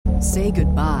Say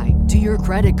goodbye to your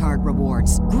credit card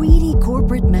rewards. Greedy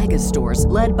corporate mega stores,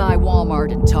 led by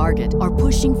Walmart and Target, are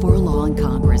pushing for a law in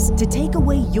Congress to take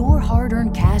away your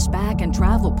hard-earned cash back and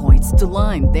travel points to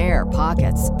line their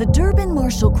pockets. The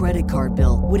Durbin-Marshall credit card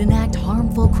bill would enact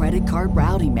harmful credit card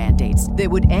routing mandates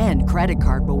that would end credit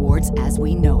card rewards as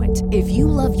we know it. If you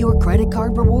love your credit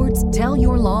card rewards, tell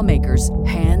your lawmakers,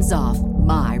 hands off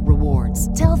my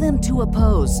rewards. Tell them to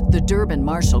oppose the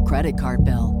Durbin-Marshall credit card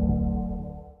bill.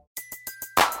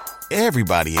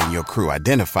 Everybody in your crew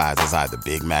identifies as either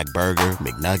Big Mac Burger,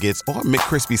 McNuggets, or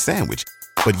McCrispy Sandwich.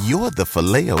 But you're the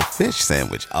Filet-O-Fish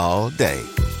Sandwich all day.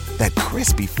 That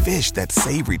crispy fish, that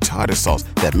savory tartar sauce,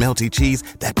 that melty cheese,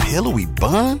 that pillowy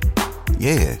bun.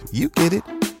 Yeah, you get it.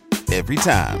 Every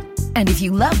time. And if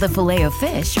you love the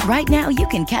Filet-O-Fish, right now you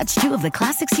can catch two of the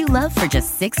classics you love for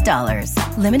just $6.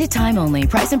 Limited time only.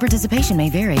 Price and participation may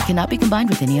vary. Cannot be combined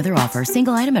with any other offer.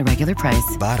 Single item at regular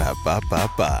price.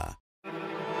 Ba-da-ba-ba-ba.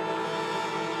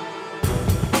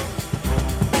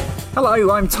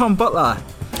 Hello, I'm Tom Butler.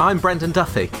 I'm Brendan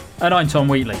Duffy. And I'm Tom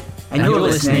Wheatley. And you're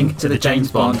listening to the James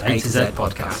Bond A to Z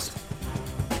podcast.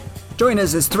 Join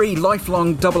us as three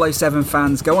lifelong 007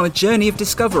 fans go on a journey of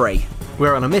discovery.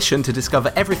 We're on a mission to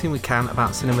discover everything we can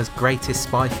about cinema's greatest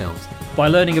spy films. By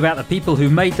learning about the people who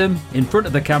made them, in front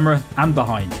of the camera and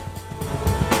behind.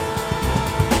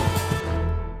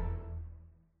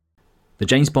 The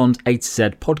James Bond A to Z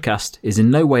podcast is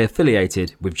in no way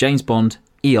affiliated with James Bond,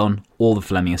 Eon, or the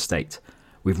Fleming estate.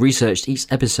 We've researched each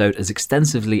episode as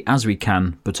extensively as we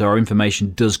can, but our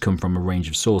information does come from a range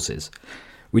of sources.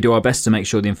 We do our best to make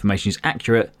sure the information is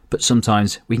accurate, but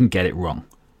sometimes we can get it wrong.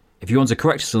 If you want to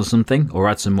correct us on something or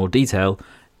add some more detail,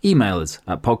 email us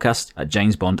at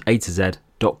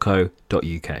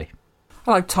podcast@jamesbondatoz.co.uk.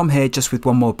 Hello, Tom here, just with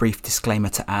one more brief disclaimer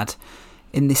to add.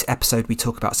 In this episode we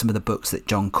talk about some of the books that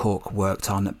John Cork worked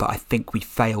on, but I think we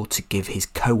failed to give his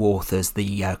co-authors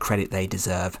the credit they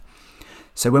deserve.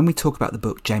 So when we talk about the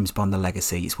book James Bond: The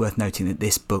Legacy, it's worth noting that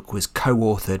this book was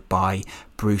co-authored by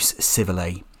Bruce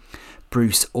Siverley.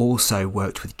 Bruce also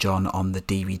worked with John on the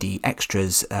DVD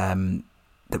extras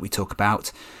that we talk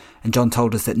about, and John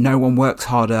told us that no one works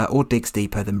harder or digs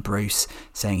deeper than Bruce,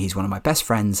 saying he's one of my best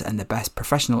friends and the best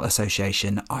professional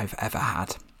association I've ever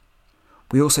had.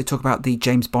 We also talk about the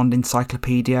James Bond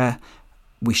Encyclopedia.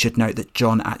 We should note that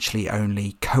John actually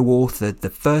only co-authored the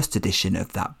first edition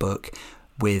of that book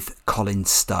with Colin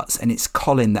Stutz, and it's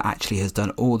Colin that actually has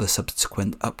done all the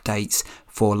subsequent updates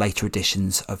for later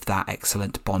editions of that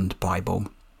excellent Bond Bible.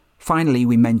 Finally,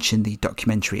 we mentioned the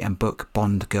documentary and book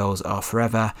Bond Girls Are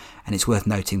Forever, and it's worth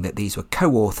noting that these were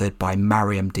co-authored by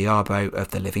Mariam Diabo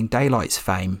of the Living Daylights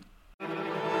fame.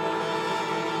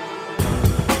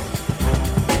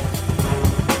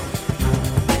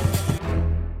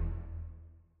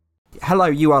 Hello,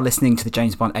 you are listening to the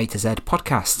James Bond A to Z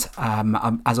podcast.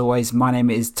 As always, my name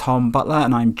is Tom Butler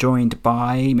and I'm joined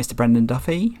by Mr. Brendan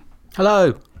Duffy.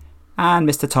 Hello. And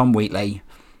Mr. Tom Wheatley.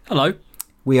 Hello.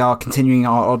 We are continuing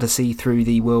our odyssey through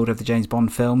the world of the James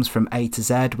Bond films from A to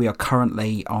Z. We are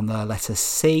currently on the letter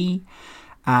C,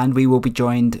 and we will be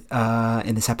joined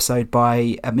in this episode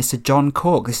by Mr. John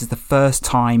Cork. This is the first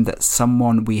time that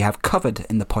someone we have covered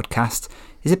in the podcast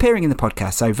is appearing in the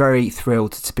podcast, so very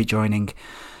thrilled to be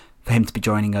for him to be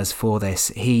joining us for this.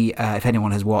 He, if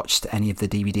anyone has watched any of the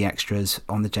DVD extras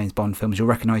on the James Bond films, you'll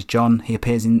recognise John. He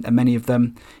appears in many of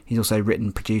them. He's also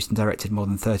written, produced and directed more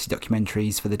than 30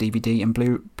 documentaries for the DVD and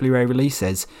Blu-ray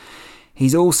releases.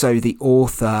 He's also the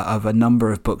author of a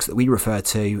number of books that we refer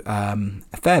to a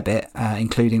fair bit,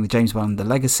 including the James Bond: The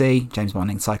Legacy, James Bond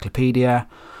Encyclopedia,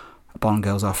 Bond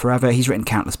Girls Are Forever. He's written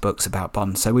countless books about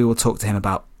Bond, so we will talk to him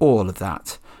about all of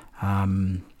that.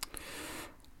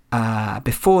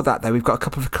 Before that, though, we've got a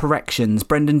couple of corrections.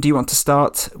 Brendan, do you want to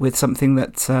start with something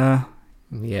that...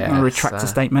 Yes. Retract a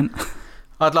statement?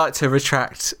 I'd like to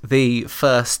retract the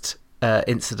first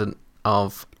incident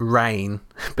of rain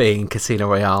being Casino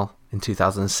Royale in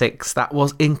 2006. That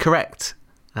was incorrect,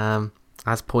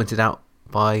 as pointed out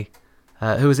by...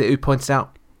 who was it who pointed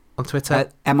out on Twitter?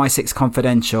 MI6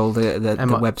 Confidential, the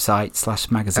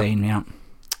website / magazine, yeah.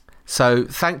 So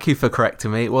thank you for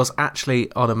correcting me. It was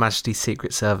actually on Her Majesty's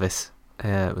Secret Service.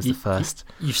 It was the first.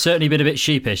 You've certainly been a bit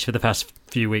sheepish for the past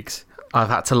few weeks. I've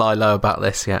had to lie low about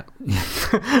this, yeah.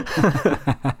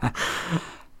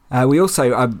 We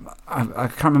also, I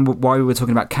can't remember why we were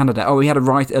talking about Canada. Oh, we had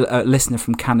a listener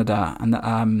from Canada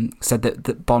and said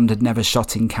that Bond had never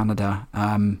shot in Canada.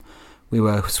 We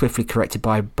were swiftly corrected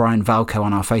by Brian Valco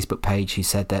on our Facebook page, who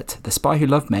said that The Spy Who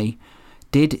Loved Me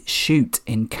did shoot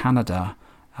in Canada.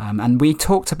 And we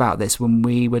talked about this when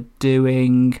we were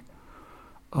doing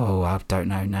I don't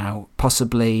know now.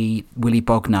 Possibly Willy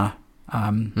Bogner.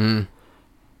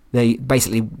 They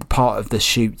basically part of the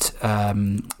shoot,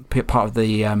 part of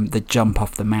the jump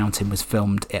off the mountain was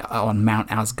filmed on Mount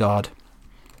Asgard,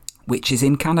 which is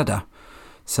in Canada.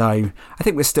 So I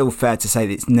think we're still fair to say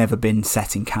that it's never been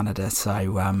set in Canada.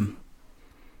 So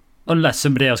unless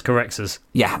somebody else corrects us.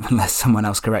 Yeah, unless someone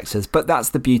else corrects us. But that's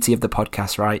the beauty of the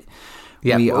podcast, right?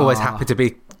 Yeah, we're always happy to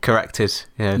be corrected.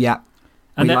 Yeah.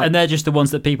 And they're just the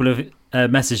ones that people have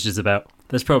messaged us about.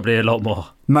 There's probably a lot more.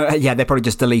 Yeah, they probably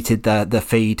just deleted the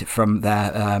feed from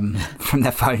their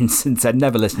phones and said,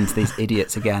 never listen to these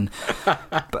idiots again.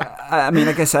 But I mean,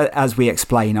 I guess as we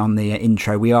explain on the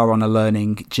intro, we are on a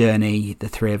learning journey, the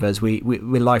three of us. We're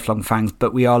lifelong fans,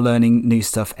 but we are learning new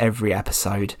stuff every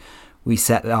episode. We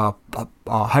set our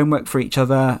homework for each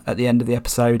other at the end of the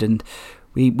episode, and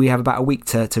we have about a week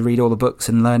to read all the books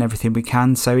and learn everything we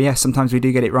can. So, yeah, sometimes we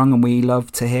do get it wrong, and we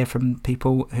love to hear from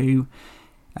people who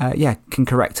can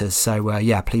correct us. So,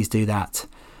 please do that.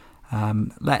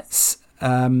 Let's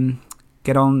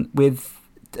get on with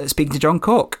speaking to John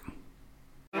Cork.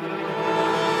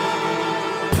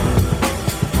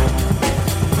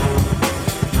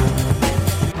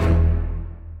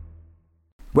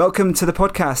 Welcome to the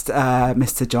podcast,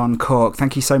 Mr. John Cork.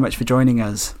 Thank you so much for joining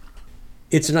us.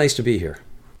 It's nice to be here.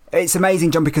 It's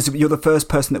amazing, John, because you're the first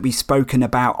person that we've spoken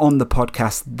about on the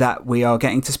podcast that we are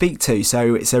getting to speak to.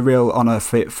 So it's a real honour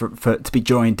for to be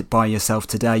joined by yourself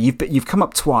today. You've come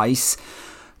up twice.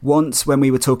 Once when we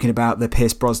were talking about the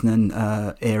Pierce Brosnan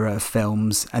era of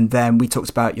films, and then we talked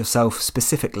about yourself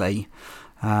specifically,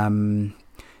 because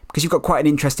you've got quite an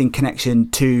interesting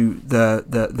connection to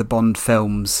the Bond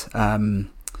films.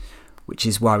 Which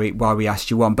is why we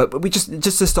asked you on. But we just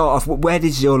to start off, where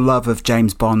did your love of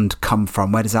James Bond come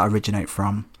from? Where does that originate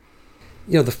from?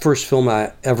 You know, the first film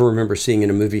I ever remember seeing in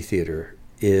a movie theater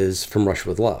is From Russia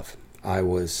with Love. I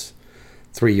was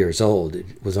 3 years old.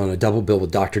 It was on a double bill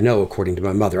with Dr. No, according to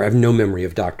my mother. I have no memory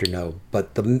of Dr. No,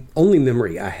 but the only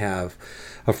memory I have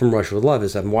of From Russia with Love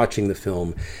is I'm watching the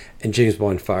film and James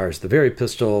Bond fires the very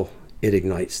pistol. It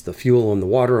ignites the fuel and the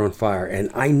water on fire.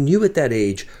 And I knew at that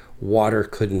age water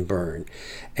couldn't burn.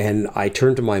 And I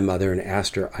turned to my mother and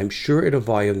asked her, I'm sure at a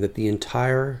volume that the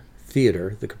entire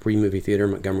theater, the Capri Movie Theater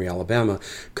in Montgomery, Alabama,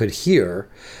 could hear,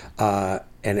 and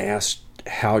asked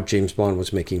how James Bond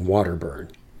was making water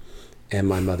burn. And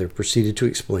my mother proceeded to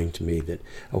explain to me that,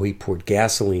 he poured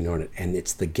gasoline on it, and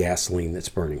it's the gasoline that's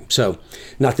burning. So,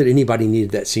 not that anybody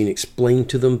needed that scene explained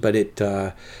to them, but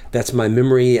that's my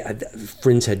memory.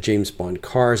 Friends had James Bond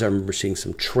cars. I remember seeing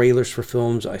some trailers for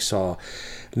films. I saw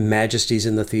Majesties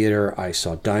in the theater. I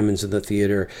saw Diamonds in the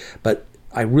theater. But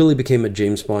I really became a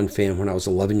James Bond fan when I was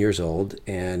 11 years old,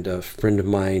 and a friend of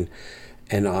mine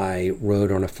and I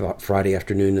rode on a Friday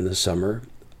afternoon in the summer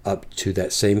up to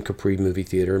that same Capri Movie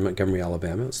Theater in Montgomery,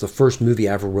 Alabama. It's the first movie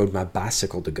I ever rode my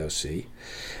bicycle to go see.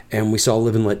 And we saw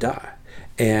Live and Let Die.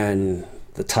 And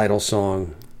the title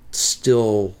song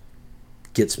still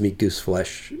gets me goose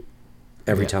flesh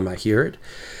every time I hear it.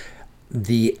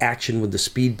 The action with the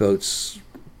speedboats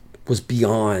was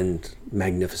beyond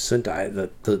magnificent.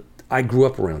 I grew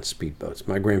up around speedboats.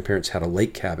 My grandparents had a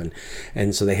lake cabin,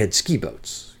 and so they had ski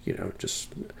boats,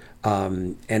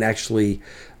 and actually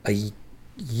a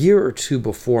year or two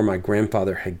before, my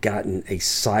grandfather had gotten a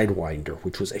Sidewinder,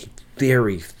 which was a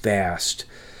very fast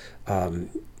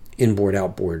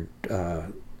inboard-outboard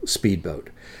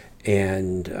speedboat.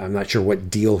 And I'm not sure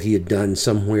what deal he had done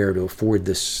somewhere to afford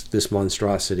this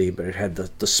monstrosity, but it had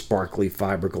the sparkly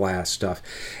fiberglass stuff.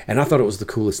 And I thought it was the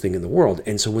coolest thing in the world.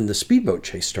 And so when the speedboat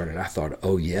chase started, I thought,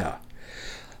 oh yeah,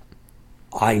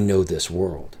 I know this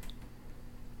world.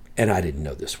 And I didn't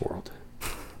know this world.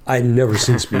 I had never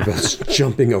seen speedboats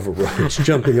jumping over roads,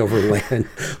 jumping over land,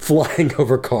 flying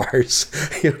over cars,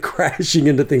 crashing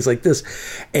into things like this.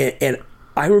 And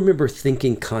I remember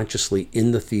thinking consciously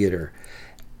in the theater,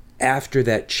 after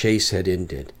that chase had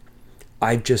ended,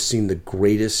 I've just seen the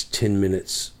greatest 10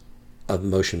 minutes of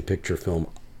motion picture film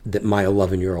that my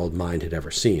 11-year-old mind had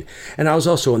ever seen. And I was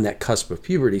also on that cusp of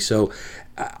puberty, so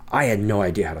I had no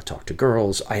idea how to talk to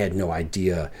girls. I had no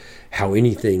idea how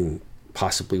anything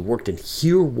possibly worked. And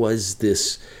here was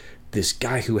this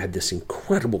guy who had this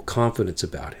incredible confidence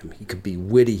about him. He could be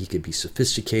witty, he could be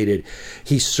sophisticated.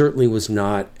 He certainly was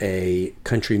not a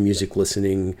country music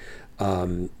listening,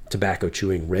 tobacco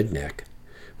chewing redneck,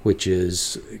 which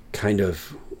is kind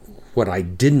of what I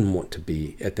didn't want to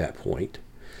be at that point.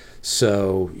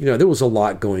 So, there was a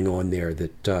lot going on there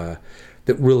that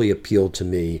really appealed to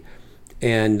me.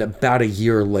 And about a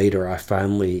year later, I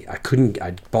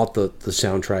bought the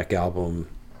soundtrack album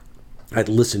I'd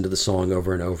listened to the song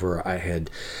over and over. I had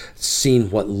seen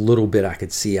what little bit I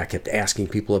could see. I kept asking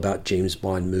people about James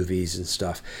Bond movies and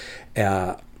stuff.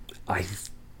 I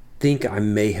think I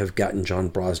may have gotten John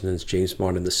Brosnan's James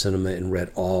Bond in the cinema and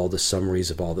read all the summaries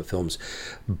of all the films.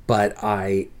 But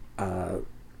I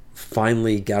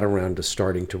finally got around to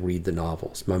starting to read the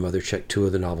novels. My mother checked 2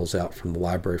 of the novels out from the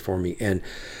library for me. And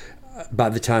by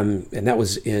the time, and that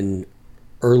was in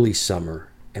early summer,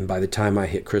 and by the time I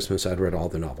hit Christmas, I'd read all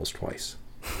the novels twice.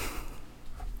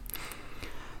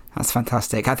 That's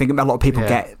fantastic. I think a lot of people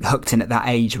get hooked in at that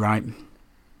age, right?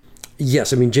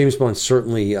 Yes, I mean, James Bond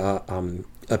certainly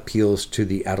appeals to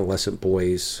the adolescent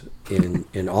boys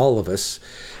in all of us,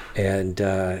 and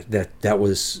that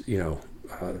was,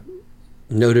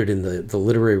 noted in the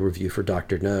literary review for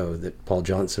Dr. No that Paul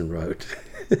Johnson wrote.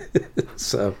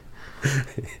 So,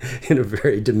 in a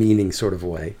very demeaning sort of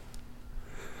way.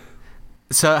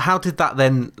 So how did that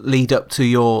then lead up to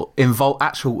your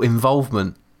actual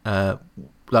involvement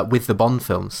with the Bond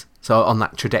films? So on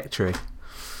that trajectory?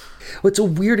 Well, it's a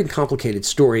weird and complicated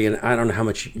story, and I don't know how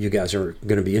much you guys are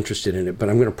going to be interested in it, but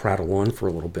I'm going to prattle on for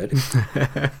a little bit.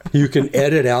 You can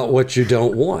edit out what you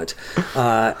don't want.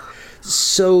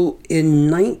 So in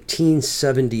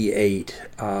 1978,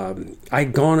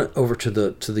 I'd gone over to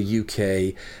the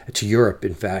UK, to Europe,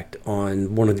 in fact,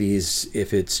 on one of these,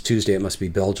 if it's Tuesday, it must be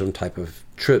Belgium type of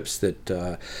trips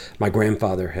that my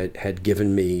grandfather had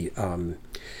given me.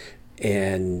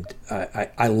 And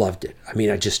I loved it. I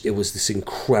mean, it was this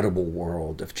incredible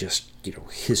world of just,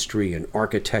 history and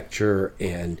architecture,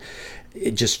 and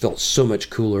it just felt so much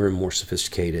cooler and more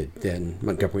sophisticated than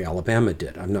Montgomery, Alabama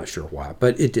did. I'm not sure why,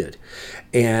 but it did.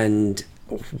 And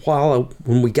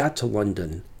when we got to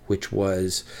London, which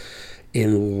was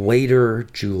in later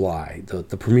July,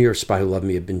 the premiere of Spy Who Loved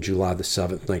Me had been July the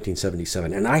 7th,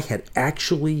 1977, and I had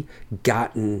actually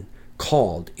gotten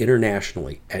called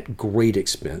internationally at great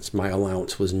expense. My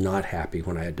allowance was not happy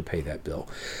when I had to pay that bill.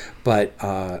 But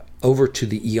over to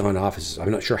the Eon offices.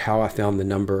 I'm not sure how I found the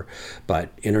number,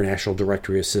 but International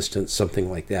Directory Assistance,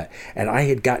 something like that. And I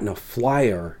had gotten a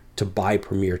flyer to buy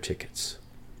premiere tickets,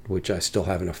 which I still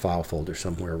have in a file folder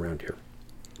somewhere around here.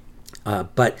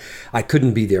 But I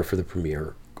couldn't be there for the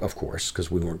premiere, of course, because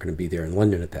we weren't going to be there in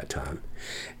London at that time.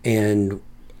 And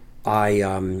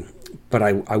But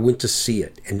I went to see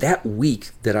it. And that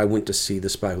week that I went to see The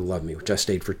Spy Who Loved Me, which I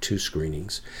stayed for 2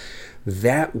 screenings,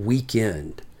 that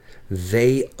weekend,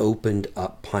 they opened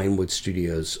up Pinewood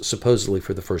Studios, supposedly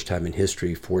for the first time in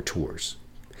history, for tours.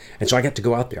 And so I got to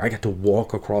go out there. I got to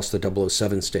walk across the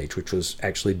 007 stage, which was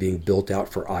actually being built out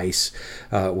for ice,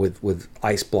 with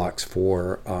ice blocks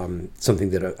for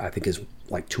something that I think is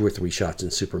like 2 or 3 shots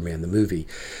in Superman the movie.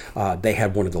 They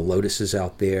had one of the Lotuses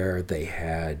out there. They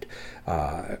had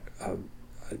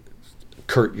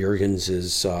Kurt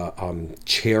Jurgens'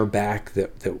 chair back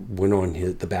that went on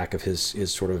the back of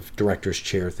his sort of director's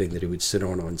chair thing that he would sit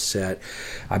on set.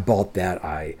 I bought that.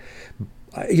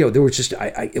 There was just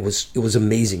it was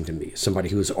amazing to me, somebody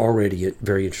who was already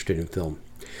very interested in film.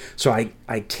 So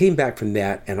I came back from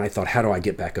that, and I thought, how do I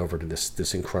get back over to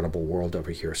this incredible world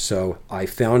over here? So I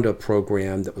found a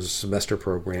program that was a semester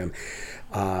program,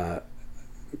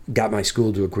 got my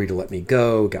school to agree to let me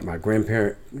go, got my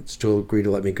grandparents to agree to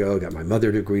let me go, got my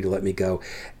mother to agree to let me go.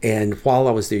 And while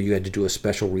I was there, you had to do a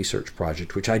special research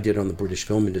project, which I did on the British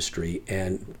film industry,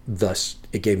 and thus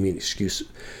it gave me an excuse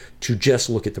to just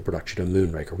look at the production of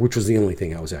Moonraker, which was the only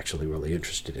thing I was actually really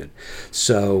interested in.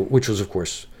 So, which was, of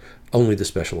course, only the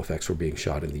special effects were being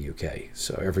shot in the UK.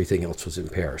 So everything else was in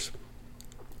Paris.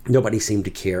 Nobody seemed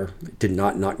to care. It did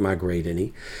not knock my grade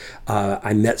any.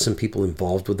 I met some people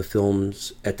involved with the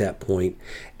films at that point,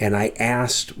 and I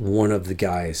asked one of the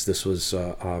guys, this was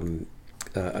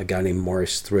a guy named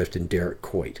Morris Thrift and Derek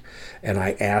Coit, and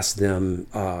I asked them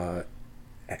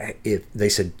if they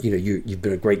said, you've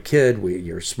been a great kid,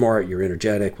 you're smart, you're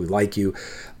energetic, we like you.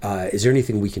 Is there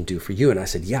anything we can do for you? And I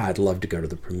said, yeah, I'd love to go to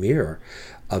the premiere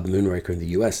of Moonraker in the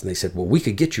US. And they said, well, we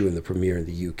could get you in the premiere in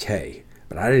the UK.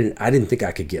 But I didn't think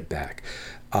I could get back.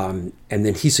 And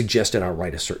then he suggested I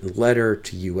write a certain letter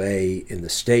to UA in the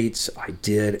States. I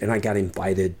did, and I got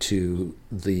invited to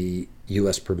the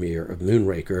US premiere of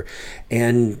Moonraker.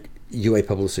 And UA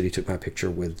Publicity took my picture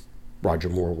with Roger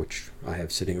Moore, which I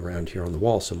have sitting around here on the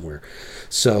wall somewhere.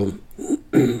 So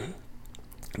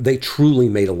they truly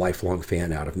made a lifelong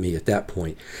fan out of me at that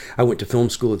point. I went to film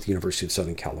school at the University of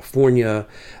Southern California.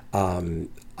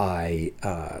 I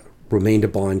remained a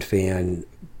Bond fan,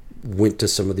 went to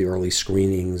some of the early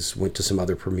screenings, went to some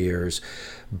other premieres.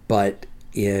 But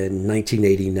in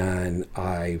 1989,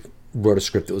 I wrote a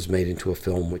script that was made into a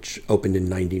film which opened in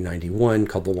 1991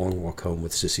 called The Long Walk Home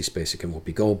with Sissy Spacek and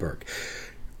Whoopi Goldberg.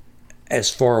 As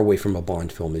far away from a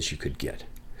Bond film as you could get.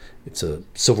 It's a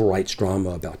civil rights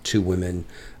drama about two women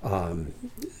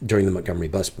during the Montgomery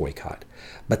bus boycott.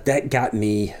 But that got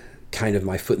me kind of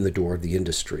my foot in the door of the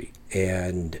industry.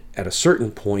 And at a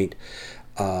certain point,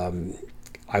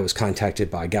 I was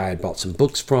contacted by a guy I bought some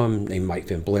books from named Mike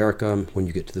Van Blaricum. When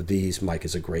you get to the V's, Mike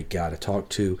is a great guy to talk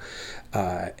to.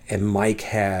 And Mike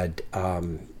had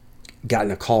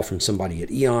gotten a call from somebody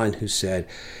at Eon who said,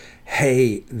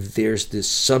 hey, there's this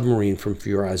submarine from For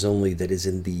Your Eyes Only that is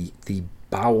in the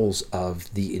bowels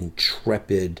of the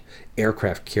Intrepid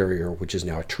aircraft carrier, which is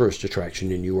now a tourist attraction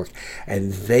in New York,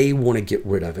 and they want to get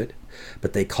rid of it.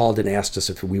 But they called and asked us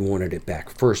if we wanted it back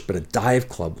first, but a dive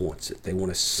club wants it. They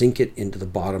want to sink it into the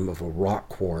bottom of a rock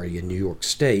quarry in New York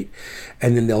State,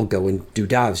 and then they'll go and do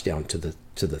dives down to the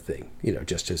thing,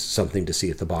 just as something to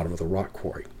see at the bottom of the rock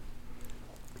quarry.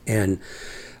 And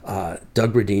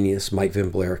Doug Redenius, Mike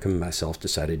Van Blaricum, and myself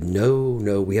decided,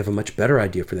 no, we have a much better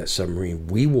idea for that submarine.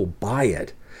 We will buy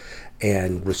it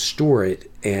and restore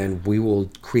it, and we will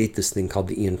create this thing called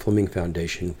the Ian Fleming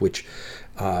Foundation, which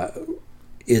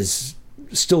is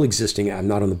still existing. I'm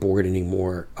not on the board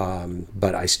anymore,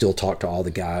 but I still talk to all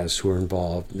the guys who are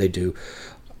involved. They do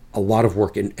a lot of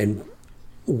work, and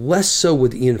less so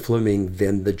with Ian Fleming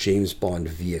than the James Bond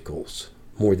vehicles.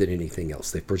 More than anything else.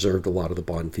 They preserved a lot of the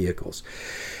Bond vehicles.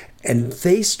 And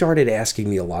they started asking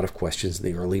me a lot of questions in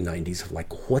the early 90s of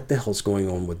like, what the hell's going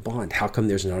on with Bond? How come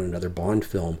there's not another Bond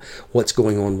film? What's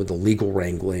going on with the legal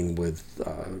wrangling with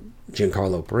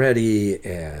Giancarlo Peretti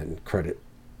and Credit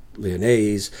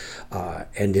Lyonnaise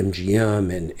and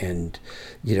MGM and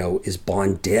is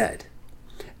Bond dead?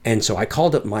 And so I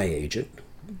called up my agent,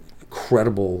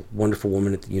 incredible, wonderful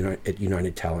woman at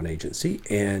United Talent Agency,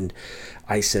 and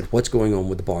I said, what's going on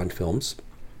with the Bond films?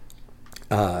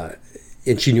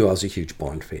 And she knew I was a huge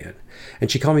Bond fan.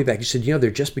 And she called me back. She said, they're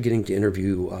just beginning to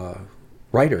interview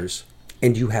writers,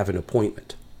 and you have an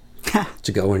appointment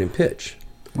to go in and pitch.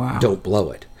 Wow. Don't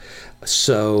blow it.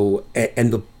 So,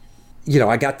 and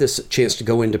I got this chance to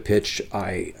go in to pitch.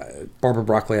 Barbara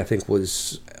Broccoli, I think,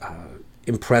 was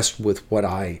impressed with what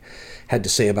I had to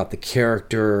say about the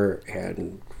character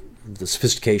and the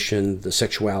sophistication, the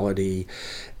sexuality,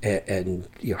 and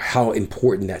how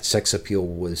important that sex appeal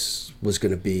was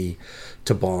going to be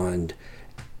to Bond.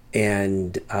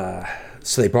 And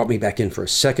so they brought me back in for a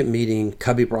second meeting.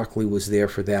 Cubby Broccoli was there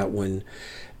for that one,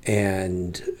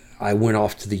 and I went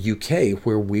off to the UK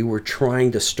where we were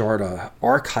trying to start a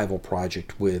archival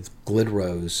project with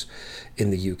Glidrose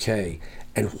in the UK.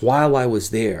 And while I was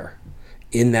there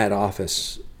in that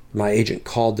office, my agent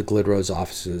called the Glidrose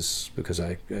offices because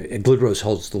Glidrose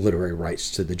holds the literary rights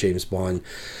to the James Bond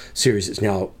series. It's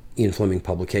now Ian Fleming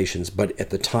Publications, but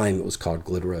at the time it was called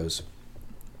Glidrose.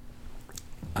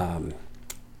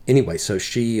 Anyway, so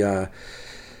she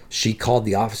called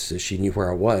the offices. She knew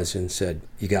where I was and said,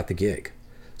 you got the gig.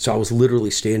 So I was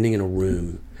literally standing in a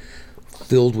room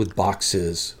filled with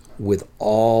boxes with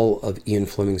all of Ian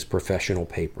Fleming's professional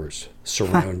papers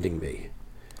surrounding me.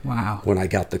 Wow. When I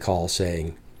got the call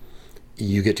saying,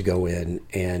 you get to go in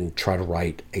and try to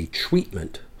write a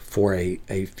treatment for a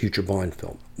future Bond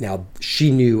film. Now, she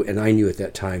knew, and I knew at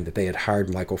that time, that they had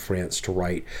hired Michael France to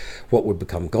write what would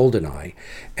become GoldenEye,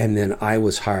 and then I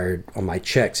was hired, on my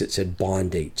checks, it said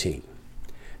Bond 18.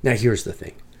 Now, here's the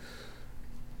thing.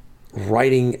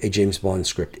 Writing a James Bond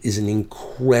script is an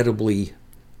incredibly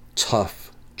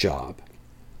tough job.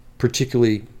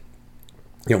 Particularly,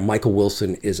 Michael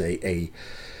Wilson is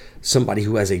somebody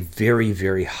who has a very,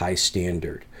 very high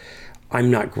standard. I'm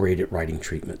not great at writing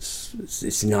treatments.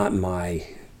 It's not my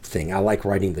thing. I like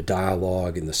writing the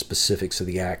dialogue and the specifics of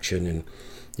the action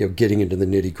and getting into the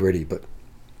nitty gritty, but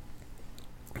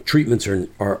treatments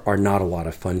are not a lot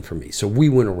of fun for me. So we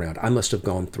went around. I must have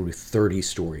gone through 30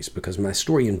 stories because my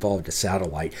story involved a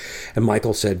satellite. And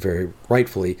Michael said very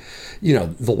rightfully,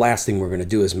 the last thing we're going to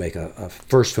do is make a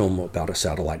first film about a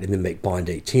satellite and then make Bond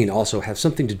 18 also have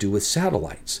something to do with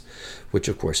satellites, which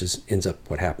of course ends up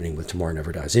what happening with Tomorrow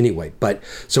Never Dies anyway. But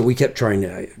so we kept trying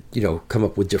to, come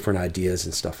up with different ideas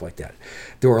and stuff like that.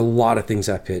 There were a lot of things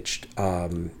I pitched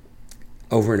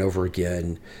over and over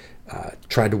again.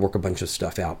 Tried to work a bunch of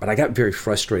stuff out, but I got very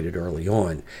frustrated early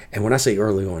on. And when I say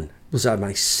early on, it was at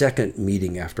my second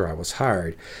meeting after I was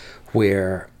hired,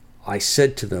 where I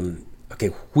said to them, okay,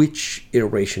 which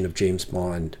iteration of James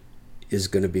Bond is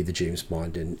going to be the James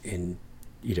Bond in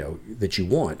that you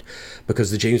want?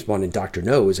 Because the James Bond in Dr.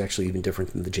 No is actually even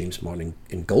different than the James Bond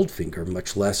in Goldfinger,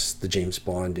 much less the James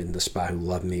Bond in The Spy Who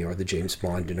Loved Me or the James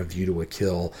Bond in A View to a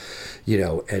Kill,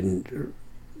 and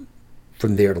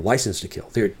from there to License to Kill.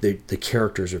 The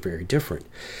characters are very different.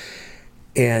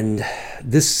 And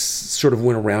this sort of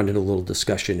went around in a little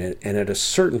discussion, and at a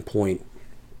certain point,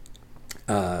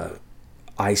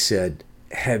 I said,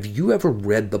 have you ever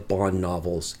read the Bond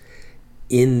novels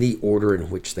in the order in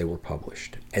which they were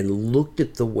published and looked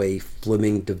at the way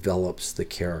Fleming develops the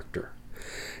character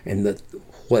and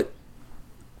what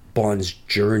Bond's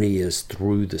journey is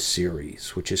through the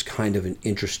series, which is kind of an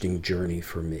interesting journey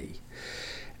for me?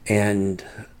 And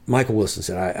Michael Wilson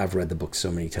said, I've read the book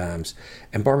so many times.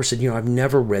 And Barbara said, I've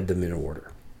never read them in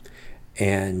order.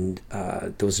 And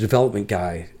there was a development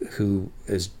guy who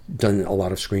has done a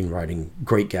lot of screenwriting,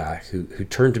 great guy, who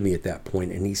turned to me at that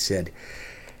point and he said,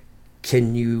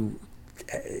 can you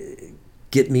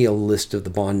get me a list of the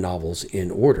Bond novels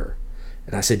in order?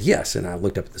 And I said, yes. And I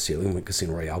looked up at the ceiling, went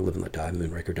Casino Royale, Live and Let Die,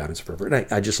 Moonraker, Diamonds Forever. And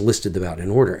I just listed them out in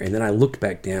order. And then I looked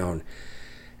back down,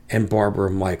 and Barbara,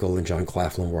 Michael, and John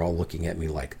Claflin were all looking at me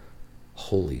like,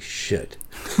 holy shit.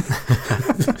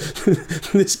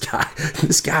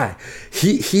 This guy,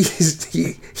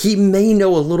 he may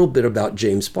know a little bit about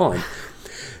James Bond.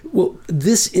 Well,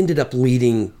 this ended up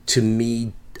leading to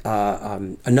me.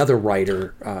 Another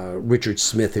writer, Richard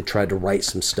Smith, had tried to write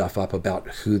some stuff up about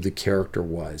who the character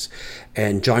was.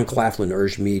 And John Claflin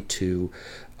urged me to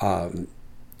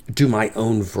do my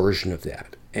own version of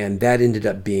that. And that ended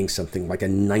up being something like a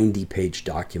 90-page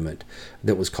document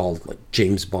that was called like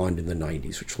James Bond in the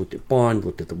 90s, which looked at Bond,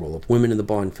 looked at the role of women in the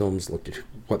Bond films, looked at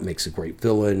what makes a great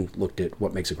villain, looked at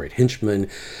what makes a great henchman,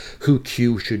 who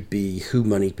Q should be, who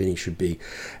Moneypenny should be.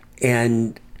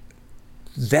 And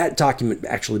that document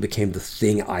actually became the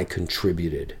thing I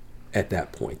contributed at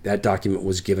that point. That document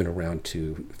was given around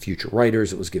to future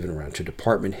writers. It was given around to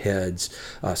department heads,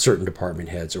 certain department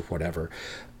heads or whatever,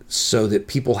 so that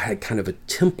people had kind of a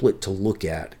template to look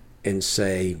at and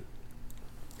say,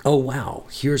 oh, wow,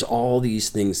 here's all these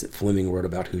things that Fleming wrote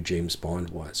about who James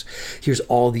Bond was. Here's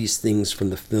all these things from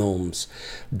the films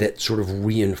that sort of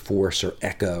reinforce or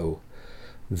echo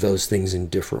those things in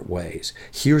different ways.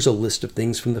 Here's a list of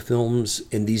things from the films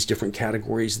in these different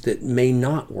categories that may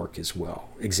not work as well.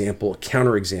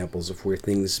 Counterexamples of where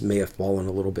things may have fallen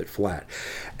a little bit flat.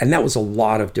 And that was a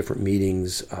lot of different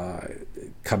meetings.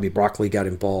 Cubby Broccoli got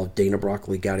involved, Dana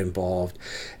Broccoli got involved,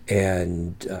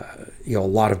 and a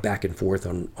lot of back and forth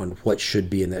on what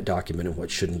should be in that document and what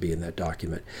shouldn't be in that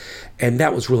document. And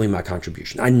that was really my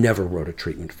contribution. I never wrote a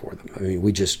treatment for them. I mean,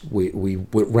 we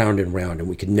went round and round, and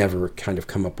we could never kind of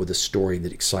come up with a story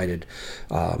that excited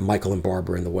Michael and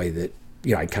Barbara in the way that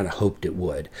I kind of hoped it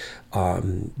would.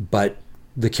 But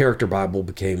the Character Bible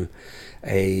became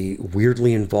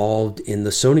weirdly involved in the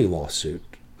Sony lawsuit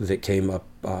that came up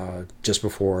just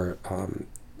before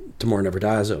Tomorrow Never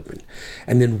Dies opened.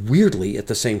 And then weirdly, at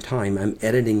the same time, I'm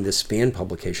editing this fan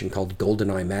publication called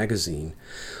GoldenEye Magazine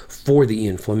for the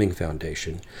Ian Fleming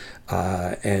Foundation,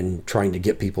 and trying to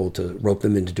get people to rope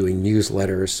them into doing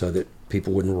newsletters so that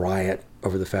people wouldn't riot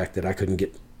over the fact that I couldn't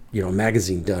get a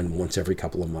magazine done once every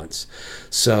couple of months.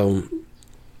 So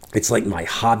it's like my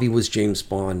hobby was James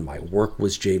Bond, my work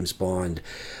was James Bond.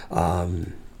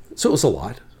 So it was a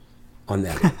lot on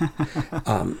that.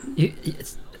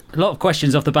 A lot of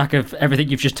questions off the back of everything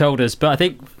you've just told us, but I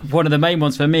think one of the main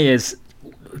ones for me is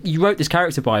you wrote this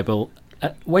Character Bible.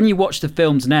 When you watch the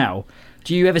films now,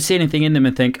 do you ever see anything in them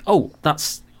and think, oh,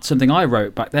 that's something I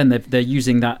wrote back then? They're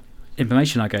using that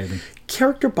information I gave them.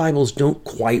 Character Bibles don't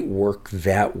quite work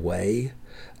that way.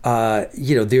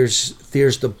 There's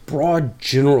the broad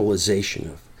generalization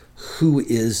of who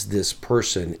is this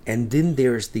person, and then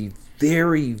there's the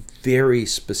very, very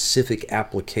specific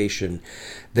application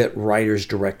that writers,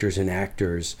 directors, and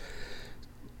actors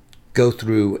go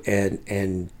through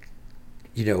and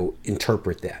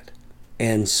interpret that.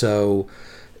 And so,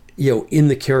 in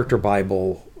the Character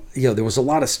Bible, there was a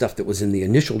lot of stuff that was in the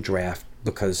initial draft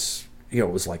because, it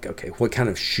was like, okay, what kind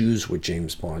of shoes would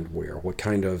James Bond wear? What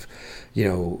kind of,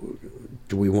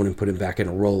 do we want to put him back in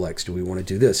a Rolex? Do we want to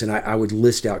do this? And I would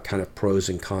list out kind of pros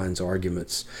and cons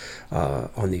arguments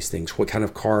on these things. What kind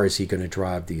of car is he going to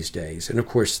drive these days? And of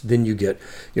course, then you get,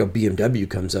 BMW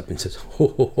comes up and says,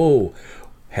 ho,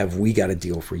 have we got a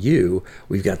deal for you?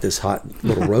 We've got this hot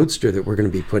little roadster that we're going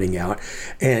to be putting out.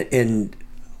 And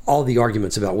all the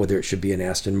arguments about whether it should be an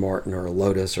Aston Martin or a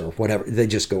Lotus or whatever, they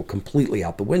just go completely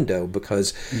out the window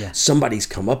because somebody's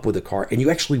come up with a car, and you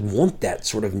actually want that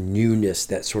sort of newness,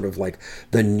 that sort of like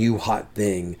the new hot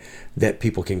thing that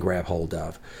people can grab hold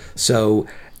of. So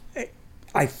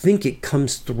I think it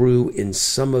comes through in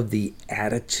some of the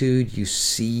attitude you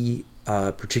see,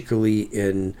 particularly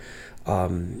in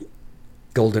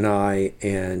GoldenEye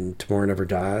and Tomorrow Never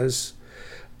Dies.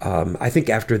 I think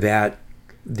after that,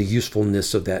 the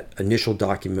usefulness of that initial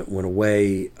document went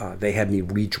away. They had me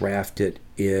redraft it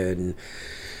in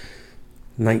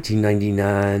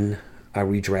 1999. I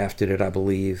redrafted it, I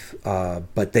believe,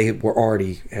 but they were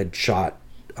already had shot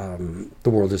The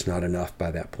World Is Not Enough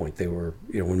by that point. They were,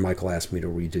 when Michael asked me to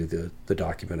redo the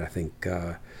document, I think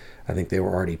they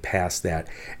were already past that.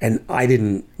 And I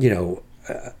didn't,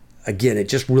 again, it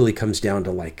just really comes down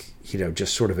to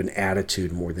just sort of an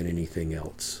attitude more than anything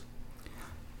else.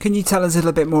 Can you tell us a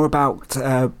little bit more about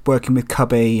working with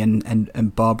Cubby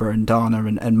and Barbara and Dana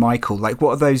and Michael? Like,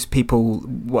 what are those people,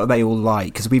 what are they all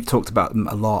like? Because we've talked about them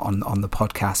a lot on the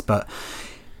podcast, but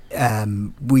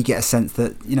we get a sense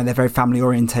that, they're very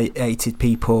family-orientated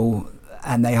people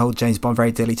and they hold James Bond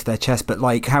very dearly to their chest. But,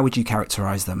 how would you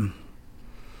characterise them?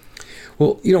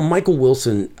 Well, Michael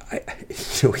Wilson,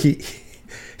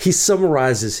 he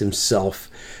summarizes himself,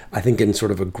 I think, in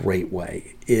sort of a great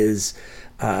way, is...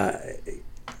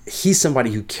 he's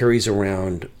somebody who carries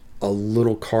around a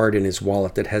little card in his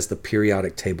wallet that has the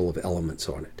periodic table of elements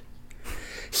on it.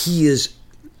 He is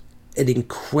an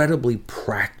incredibly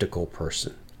practical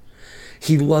person.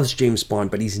 He loves James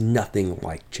Bond, but he's nothing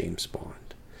like James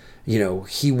Bond.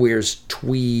 He wears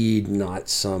tweed, not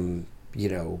some,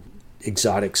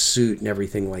 exotic suit and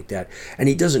everything like that. And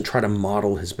he doesn't try to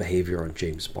model his behavior on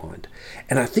James Bond.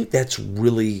 And I think that's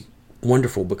really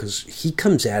wonderful because he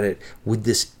comes at it with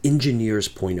this engineer's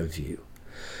point of view.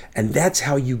 And that's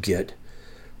how you get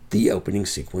the opening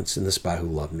sequence in The Spy Who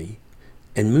Loved Me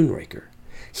and Moonraker.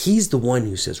 He's the one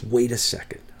who says, wait a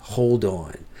second, hold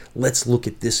on. Let's look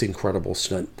at this incredible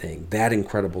stunt thing, that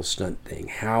incredible stunt thing.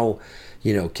 How,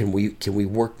 can we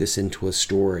work this into a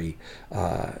story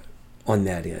on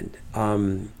that end?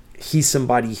 He's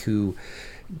somebody who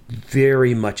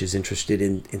very much is interested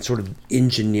in sort of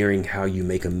engineering how you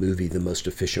make a movie the most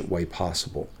efficient way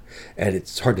possible. And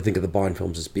it's hard to think of the Bond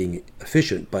films as being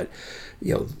efficient, but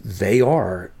they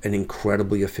are an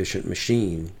incredibly efficient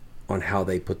machine on how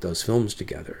they put those films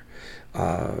together.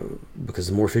 Because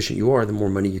the more efficient you are, the more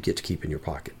money you get to keep in your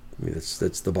pocket. I mean,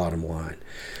 that's the bottom line.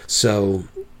 So,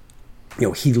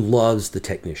 he loves the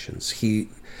technicians. He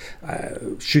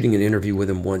shooting an interview with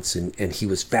him once, and he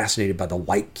was fascinated by the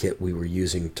light kit we were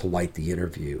using to light the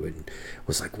interview, and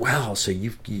was like, wow, so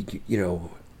you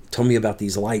tell me about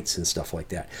these lights and stuff like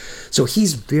that. So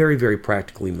he's very, very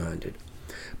practically minded.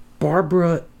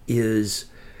 Barbara is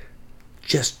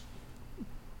just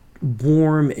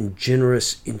warm and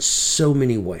generous in so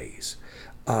many ways.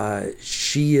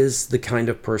 She is the kind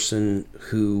of person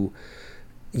who,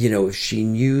 if she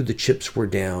knew the chips were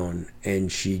down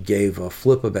and she gave a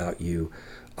flip about you,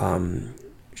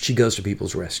 she goes to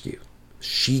people's rescue.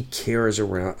 She cares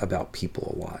about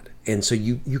people a lot. And so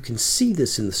you can see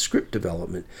this in the script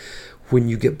development when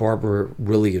you get Barbara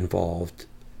really involved,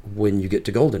 when you get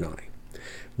to GoldenEye,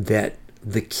 that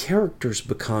the characters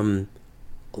become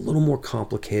a little more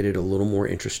complicated, a little more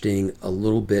interesting, a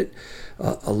little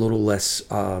less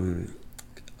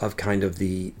of kind of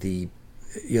the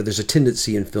there's a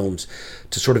tendency in films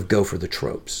to sort of go for the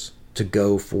tropes, to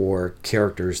go for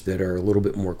characters that are a little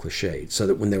bit more cliched. So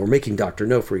that when they were making Dr.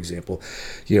 No, for example,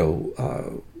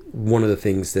 one of the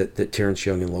things that Terrence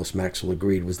Young and Lois Maxwell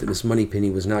agreed was that Miss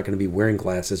Moneypenny was not going to be wearing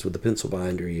glasses with a pencil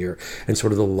behind her ear and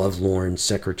sort of the lovelorn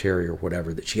secretary or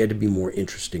whatever, that she had to be more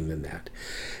interesting than that.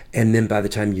 And then by the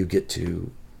time you get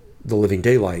to The Living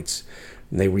Daylights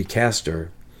and they recast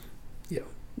her,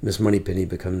 Miss Moneypenny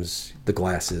becomes the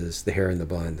glasses, the hair in the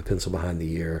bun, the pencil behind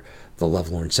the ear, the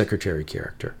lovelorn secretary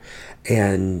character.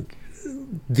 And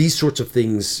these sorts of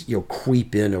things,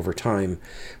 creep in over time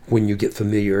when you get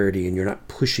familiarity and you're not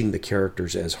pushing the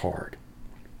characters as hard.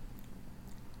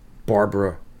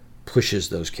 Barbara pushes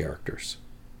those characters.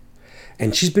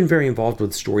 And she's been very involved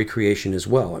with story creation as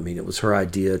well. I mean, it was her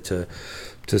idea to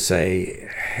say,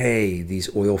 hey,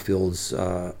 these oil fields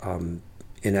in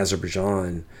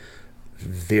Azerbaijan,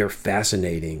 they're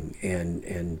fascinating,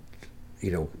 and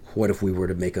what if we were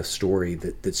to make a story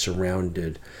that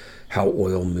surrounded how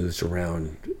oil moves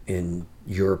around in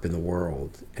Europe and the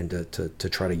world, and to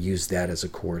try to use that as a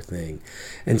core thing.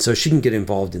 And so she can get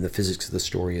involved in the physics of the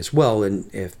story as well, and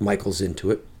if Michael's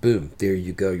into it, boom, there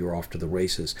you go, you're off to the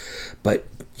races. But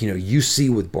you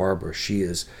see with Barbara, she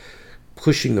is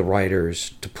pushing the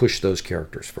writers to push those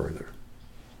characters further.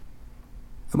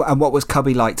 And what was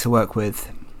Cubby like to work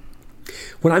with?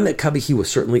 When I met Cubby, he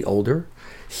was certainly older.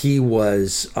 He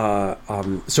was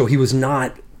so he was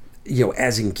not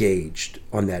as engaged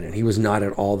on that end. He was not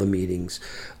at all the meetings,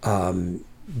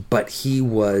 but he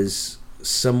was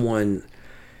someone.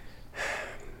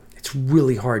 It's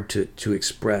really hard to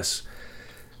express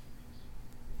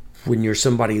when you're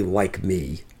somebody like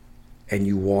me and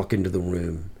you walk into the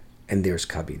room and there's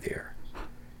Cubby there.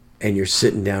 And you're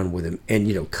sitting down with him. And,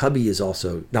 you know, Cubby is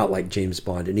also not like James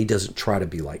Bond, and he doesn't try to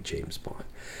be like James Bond.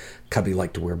 Cubby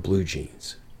liked to wear blue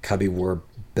jeans. Cubby wore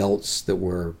belts that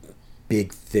were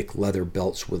big, thick leather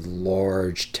belts with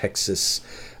large Texas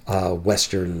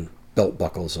Western belt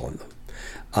buckles on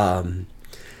them.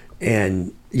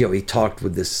 And, you know, he talked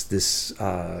with this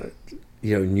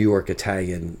you know, New York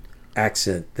Italian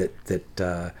accent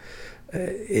that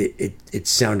it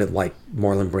sounded like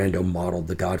Marlon Brando modeled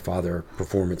the Godfather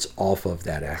performance off of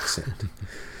that accent.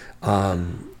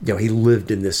 You know, he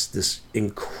lived in this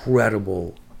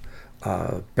incredible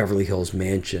Beverly Hills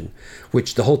mansion,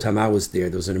 which the whole time I was there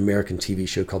was an American TV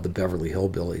show called The Beverly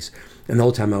Hillbillies. And the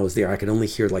whole time I was there, I could only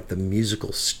hear like the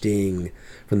musical sting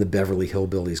from the Beverly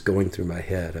Hillbillies going through my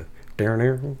head. And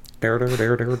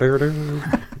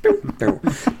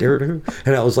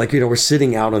I was like, you know, we're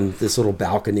sitting out on this little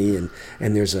balcony, and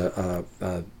there's a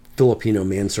Filipino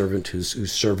manservant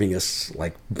who's serving us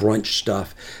like brunch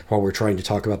stuff while we're trying to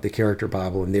talk about the character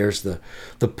Bible, and there's the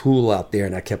pool out there.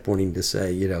 And I kept wanting to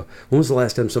say, you know, when was the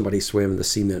last time somebody swam in the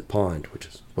cement pond, which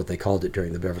is what they called it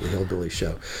during the Beverly Hillbillies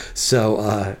show.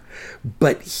 So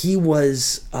but he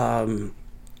was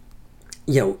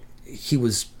you know, he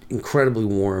was incredibly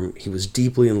warm. He was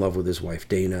deeply in love with his wife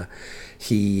Dana.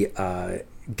 He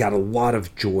got a lot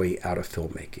of joy out of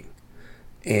filmmaking,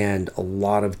 and a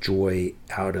lot of joy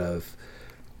out of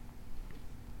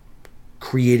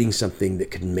creating something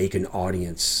that could make an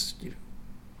audience, you know,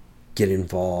 get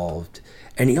involved.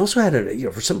 And he also had you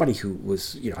know, for somebody who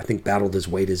was, you know, I think battled his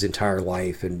weight his entire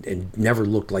life and never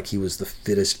looked like he was the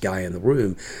fittest guy in the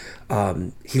room,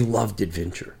 he loved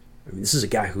adventure. I mean, this is a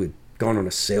guy who had gone on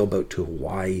a sailboat to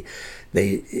Hawaii.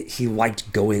 He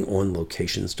liked going on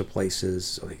locations to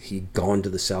places. He'd gone to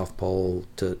the South Pole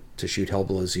to shoot Hell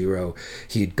Below Zero.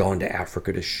 He'd gone to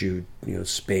Africa to shoot, you know,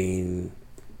 Spain,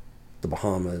 the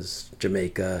Bahamas,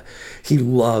 Jamaica. He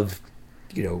loved,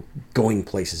 you know, going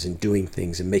places and doing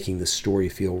things and making the story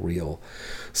feel real.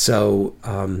 So,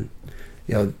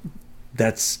 you know,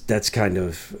 that's kind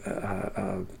of,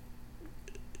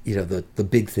 you know, the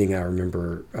big thing I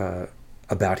remember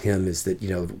about him is that, you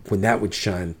know, when that would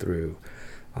shine through.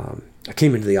 I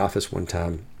came into the office one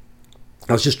time.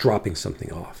 I was just dropping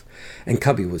something off, and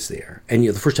Cubby was there. And, you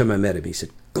know, the first time I met him, he said,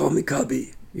 "Call me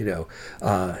Cubby." You know,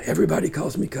 everybody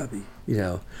calls me Cubby.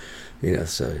 You know,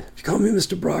 so if you call me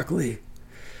Mr. Broccoli,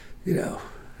 you know,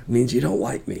 it means you don't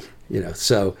like me. You know,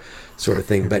 so sort of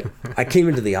thing. But I came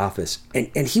into the office,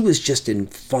 and he was just in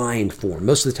fine form.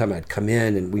 Most of the time I'd come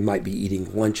in, and we might be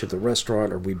eating lunch at the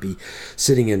restaurant, or we'd be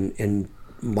sitting in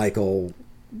Michael's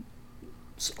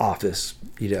office,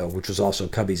 you know, which was also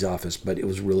Cubby's office, but it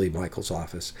was really Michael's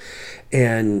office.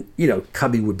 And, you know,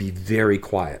 Cubby would be very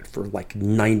quiet for like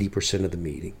 90% of the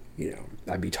meeting. You know,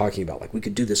 I'd be talking about, like, we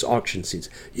could do this auction scene.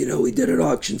 You know, we did an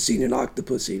auction scene in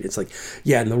Octopussy. It's like,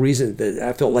 yeah, and the reason that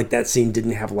I felt like that scene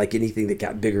didn't have like anything that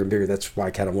got bigger and bigger, that's why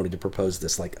I kind of wanted to propose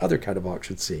this like other kind of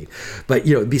auction scene. But,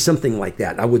 you know, it'd be something like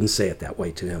that. I wouldn't say it that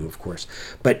way to him, of course.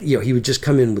 But, you know, he would just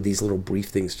come in with these little brief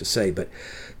things to say. But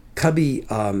Cubby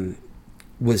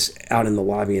was out in the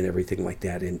lobby and everything like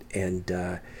that,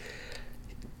 and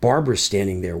Barbara's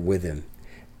standing there with him.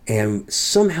 And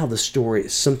somehow the story,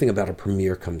 something about a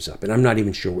premiere comes up. And I'm not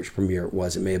even sure which premiere it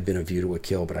was. It may have been A View to a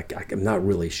Kill, but I'm not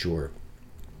really sure.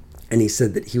 And he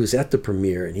said that he was at the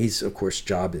premiere, and he's, of course,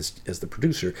 job as the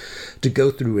producer, to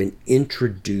go through and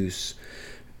introduce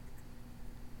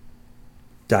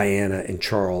Diana and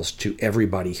Charles to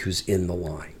everybody who's in the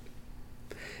line.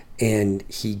 And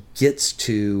he gets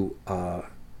to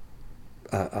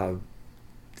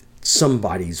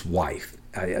somebody's wife.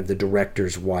 The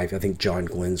director's wife, I think John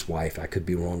Glenn's wife, I could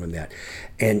be wrong on that,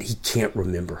 and he can't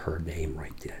remember her name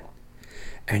right then.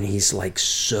 And he's like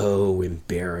so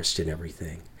embarrassed and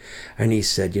everything. And he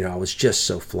said, you know, I was just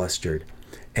so flustered.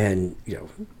 And, you know,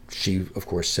 she, of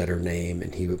course, said her name,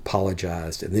 and he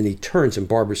apologized. And then he turns, and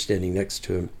Barbara's standing next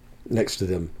to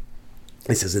them.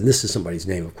 He says, and this is somebody's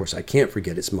name, of course, I can't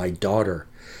forget, it's my daughter.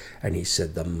 And he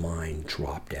said, the mine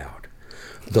dropped out.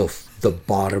 The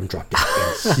bottom dropped out.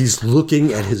 And he's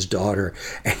looking at his daughter,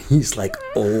 and he's like,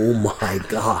 oh my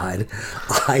God,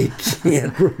 I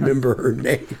can't remember her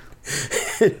name.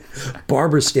 And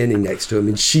Barbara's standing next to him,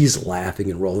 and she's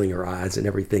laughing and rolling her eyes and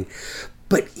everything.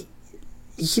 But,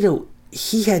 you know,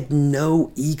 he had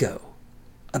no ego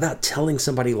about telling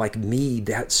somebody like me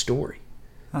that story.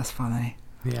 That's funny.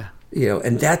 Yeah. You know,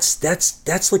 and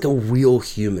that's like a real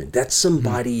human. That's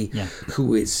somebody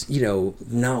who is, you know,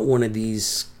 not one of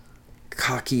these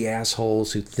cocky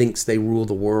assholes who thinks they rule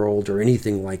the world or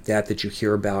anything like that you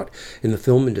hear about in the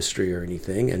film industry or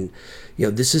anything. And,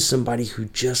 this is somebody who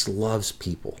just loves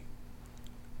people.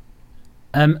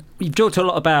 You've talked a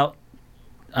lot about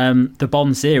the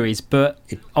Bond series, but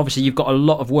obviously you've got a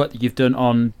lot of work that you've done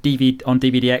on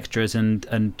DVD extras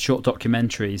and short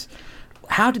documentaries.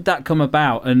 How did that come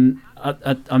about? And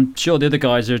I'm sure the other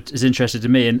guys are as interested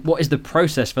in me. And what is the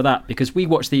process for that? Because we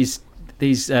watch these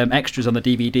extras on the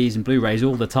DVDs and Blu-rays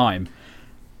all the time.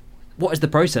 What is the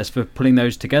process for putting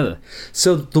those together?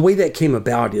 So the way that came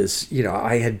about is,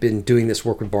 I had been doing this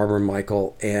work with Barbara and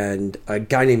Michael, and a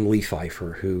guy named Lee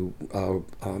Pfeiffer, who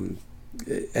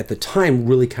at the time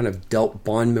really kind of dealt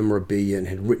Bond memorabilia and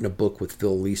had written a book with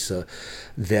Phil Lisa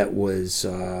that was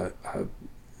sort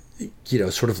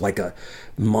of like a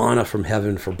manna from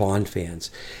heaven for Bond fans.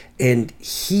 And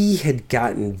he had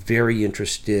gotten very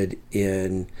interested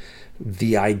in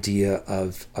the idea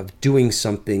of doing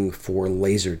something for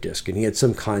Laserdisc, and he had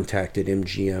some contact at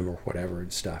MGM or whatever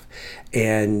and stuff.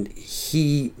 And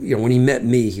he, when he met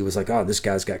me, he was like, "Oh, this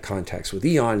guy's got contacts with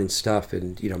Eon and stuff,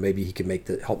 and maybe he can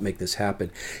help make this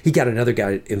happen." He got another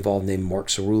guy involved named Mark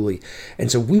Cerulli,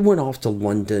 and so we went off to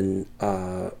London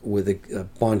with a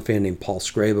Bond fan named Paul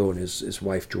Scrabo and his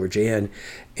wife Georgianne,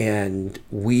 and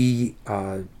we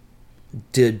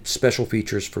did special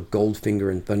features for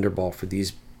Goldfinger and Thunderball for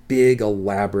these big,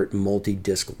 elaborate,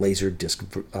 multi-disc,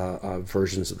 Laserdisc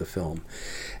versions of the film.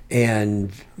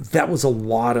 And that was a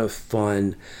lot of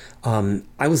fun.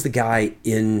 I was the guy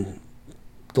in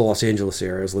the Los Angeles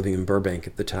area. I was living in Burbank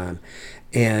at the time.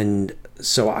 And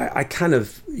so I kind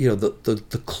of,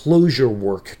 the closure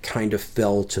work kind of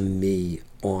fell to me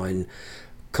on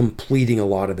completing a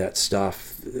lot of that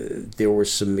stuff. There were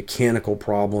some mechanical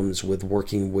problems with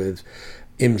working with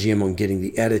MGM on getting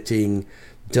the editing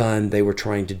done. They were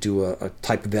trying to do a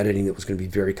type of editing that was going to be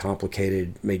very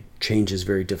complicated, made changes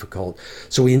very difficult.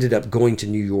 So we ended up going to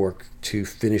New York to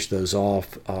finish those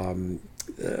off.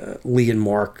 Lee and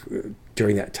Mark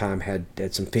during that time had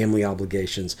some family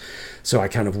obligations, so I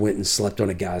kind of went and slept on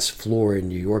a guy's floor in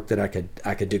New York that I could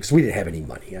do, because we didn't have any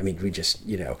money. I mean, we just,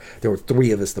 there were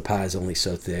three of us, the pie's only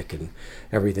so thick and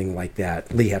everything like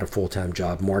that. Lee had a full-time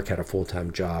job. Mark had a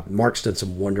full-time job. Mark's done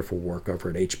some wonderful work over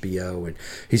at HBO, and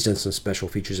he's done some special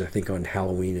features, I think, on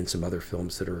Halloween and some other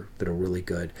films that are really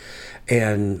good.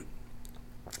 And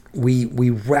we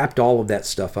wrapped all of that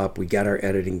stuff up. We got our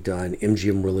editing done.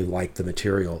 MGM really liked the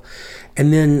material.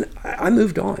 And then I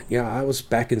moved on. I was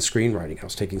back in screenwriting. I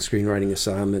was taking screenwriting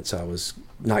assignments. I was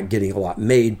not getting a lot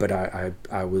made, but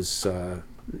I was,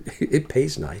 it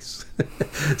pays nice.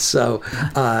 So,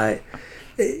 I'd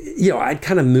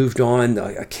kind of moved on.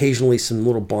 Occasionally some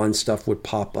little Bond stuff would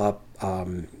pop up.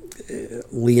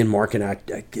 Lee and Mark and I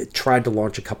tried to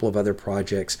launch a couple of other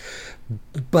projects,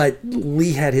 but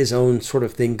Lee had his own sort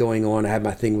of thing going on. I had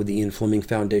my thing with the Ian Fleming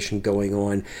Foundation going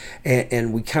on,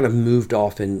 and we kind of moved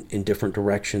off in different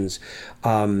directions.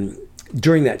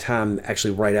 During that time,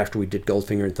 actually right after we did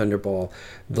Goldfinger and Thunderball,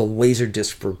 the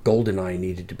Laserdisc for GoldenEye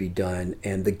needed to be done,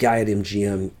 and the guy at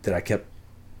MGM that I kept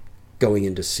going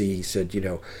in to see said, do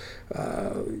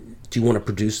you want to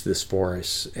produce this for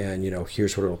us? And,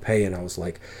 here's what it'll pay. And I was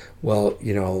like, well,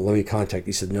 let me contact.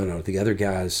 He said, no, the other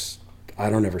guys,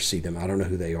 I don't ever see them. I don't know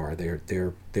who they are.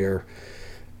 They're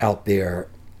out there.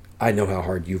 I know how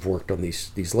hard you've worked on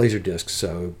these Laserdiscs,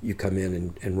 so you come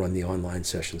in and run the online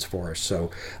sessions for us.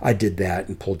 So I did that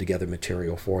and pulled together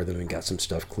material for them and got some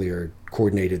stuff cleared,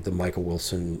 coordinated the Michael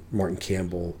Wilson, Martin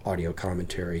Campbell audio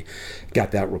commentary,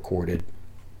 got that recorded.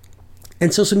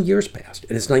 And so some years passed,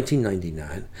 and it's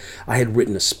 1999. I had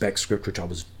written a spec script, which I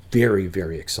was very,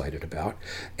 very excited about,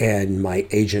 and my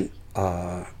agent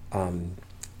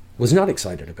was not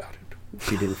excited about it.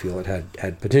 She didn't feel it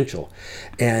had potential.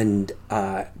 And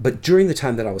but during the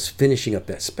time that I was finishing up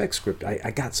that spec script,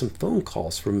 I got some phone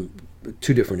calls from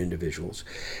two different individuals,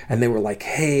 and they were like,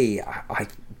 hey,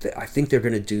 I think they're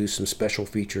going to do some special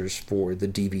features for the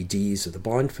DVDs of the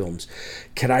Bond films.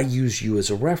 Can I use you as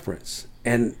a reference?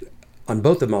 And on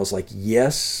both of them, I was like,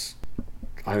 yes,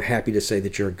 I'm happy to say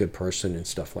that you're a good person and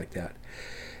stuff like that.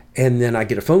 And then I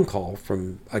get a phone call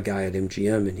from a guy at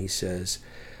MGM, and he says,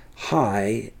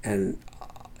 hi, and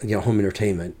Home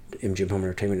Entertainment, MGM Home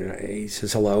Entertainment, and he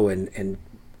says hello, and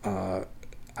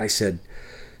I said,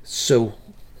 so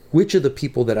which of the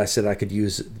people that I said I could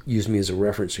use me as a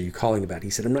reference are you calling about?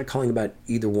 He said, I'm not calling about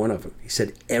either one of them. He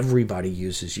said, everybody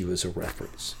uses you as a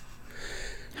reference.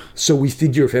 So we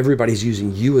figure if everybody's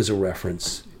using you as a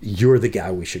reference, you're the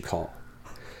guy we should call.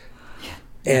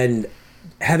 And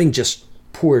having just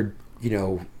poured,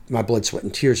 my blood, sweat,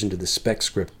 and tears into the spec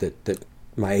script that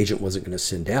my agent wasn't going to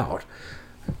send out,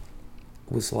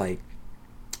 was like,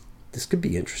 this could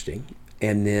be interesting.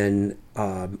 And then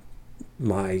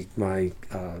my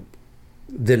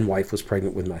then wife was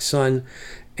pregnant with my son,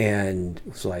 and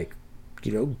it was like,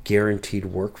 guaranteed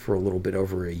work for a little bit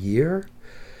over a year.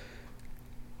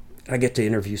 I get to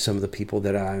interview some of the people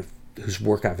whose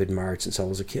work I've admired since I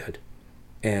was a kid,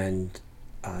 and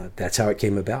that's how it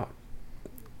came about.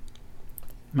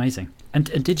 Amazing. And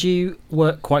did you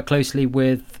work quite closely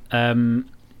with?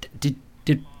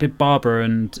 Did Barbara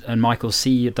and Michael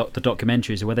see the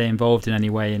documentaries, or were they involved in any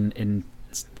way in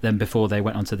them before they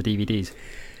went onto the DVDs?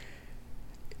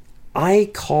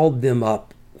 I called them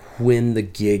up when the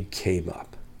gig came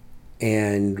up,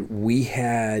 and we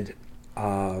had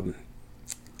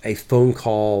a phone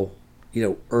call,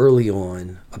 early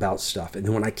on about stuff. And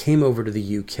then when I came over to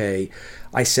the UK,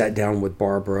 I sat down with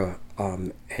Barbara,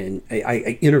 and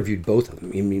I interviewed both of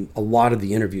them. I mean, a lot of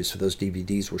the interviews for those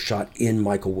DVDs were shot in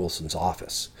Michael Wilson's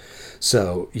office.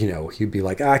 So, he'd be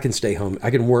like, I can stay home.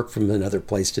 I can work from another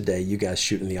place today. You guys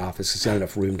shoot in the office. There's not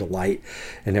enough room to light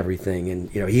and everything. And,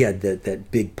 he had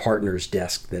that big partner's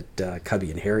desk that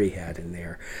Cubby and Harry had in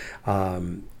there.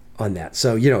 On that.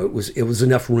 So, it was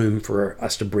enough room for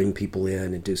us to bring people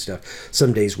in and do stuff.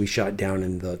 Some days we shot down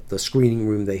in the screening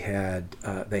room they have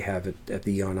at the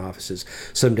Eon offices.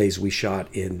 Some days we shot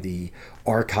in the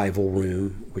archival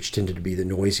room, which tended to be the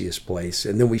noisiest place.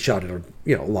 And then we shot at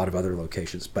a lot of other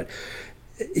locations. But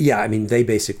yeah, I mean, they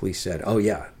basically said, oh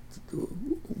yeah,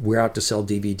 we're out to sell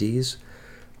DVDs.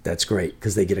 That's great,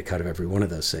 because they get a cut of every one of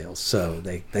those sales. So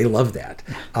they love that.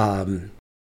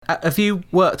 Have you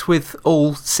worked with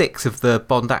all 6 of the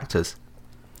Bond actors?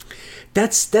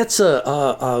 That's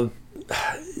a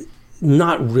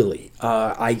not really.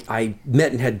 I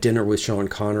met and had dinner with Sean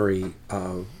Connery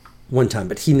one time,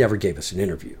 but he never gave us an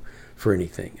interview for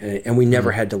anything, and we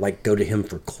never had to go to him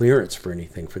for clearance for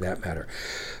anything, for that matter.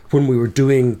 When we were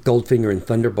doing Goldfinger and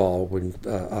Thunderball, when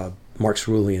Mark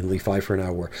Cerulli and Lee Pfeiffer and I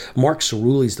were, Mark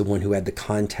Cerulli's the one who had the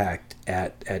contact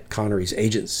at Connery's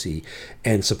agency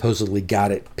and supposedly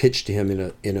got it pitched to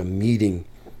him in a meeting,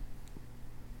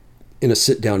 in a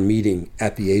sit-down meeting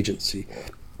at the agency.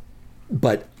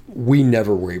 But we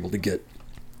never were able to get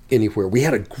anywhere. We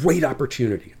had a great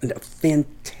opportunity, a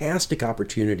fantastic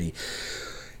opportunity.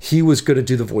 He was going to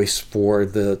do the voice for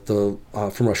the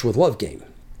From Russia with Love game,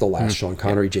 the last Sean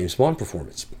Connery James Bond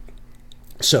performance.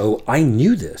 So I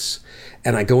knew this,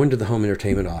 and I go into the home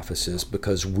entertainment offices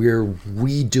because we're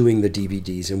redoing the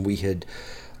DVDs, and we had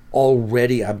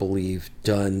already, I believe,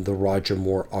 done the Roger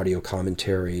Moore audio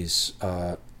commentaries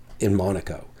in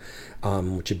Monaco,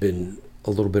 which had been a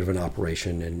little bit of an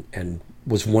operation and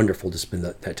was wonderful to spend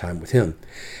that time with him.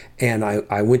 And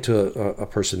I went to a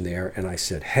person there, and I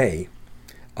said, hey,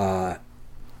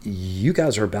 you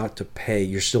guys are about to pay,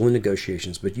 you're still in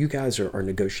negotiations, but you guys are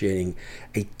negotiating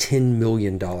a $10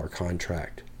 million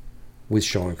contract with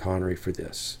Sean Connery for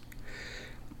this.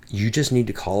 You just need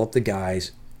to call up the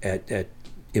guys at MGM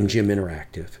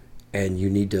Interactive, and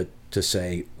you need to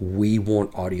say, we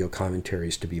want audio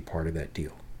commentaries to be part of that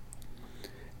deal.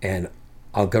 And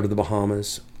I'll go to the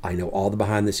Bahamas. I know all the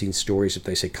behind-the-scenes stories. If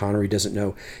they say Connery doesn't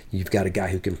know, you've got a guy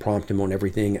who can prompt him on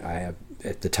everything.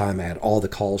 At the time, I had all the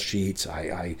call sheets.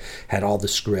 I had all the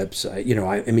scripts. I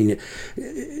mean,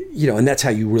 and that's how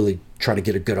you really try to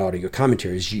get a good audio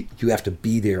commentary. Is you have to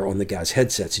be there on the guys'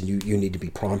 headsets, and you need to be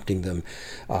prompting them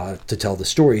to tell the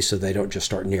story, so they don't just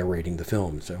start narrating the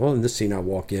film. So, well, in this scene, I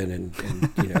walk in, and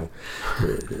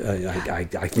I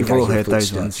think we've all heard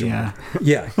those ones, yeah.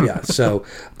 Yeah. So,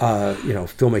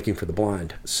 filmmaking for the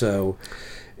blind. So,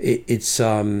 it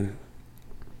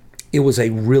was a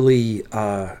really,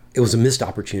 it was a missed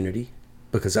opportunity,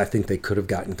 because I think they could have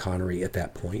gotten Connery at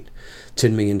that point.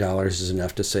 $10 million is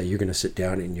enough to say you're going to sit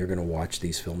down and you're going to watch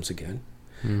these films again.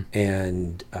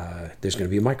 And there's going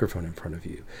to be a microphone in front of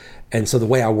you. And so the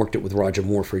way I worked it with Roger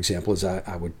Moore, for example, is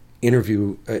I would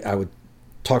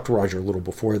talk to Roger a little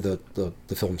before the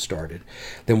film started.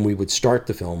 Then we would start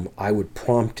the film. I would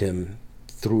prompt him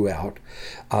throughout.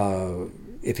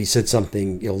 If he said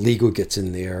something illegal, gets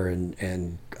in there,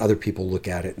 and other people look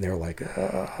at it and they're like,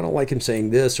 I don't like him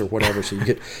saying this or whatever. So you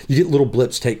get little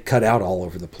blips cut out all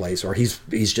over the place, or he's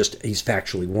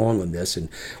factually wrong on this, and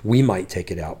we might take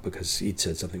it out because he'd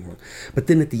said something wrong. But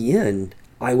then at the end,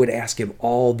 I would ask him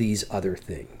all these other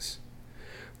things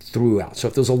throughout. So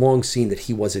if there was a long scene that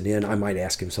he wasn't in, I might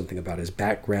ask him something about his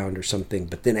background or something.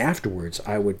 But then afterwards,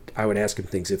 I would ask him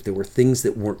things. If there were things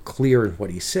that weren't clear in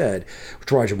what he said,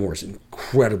 which Roger Moore was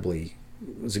incredibly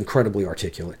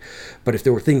articulate. But if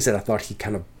there were things that I thought he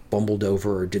kind of bumbled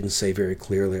over or didn't say very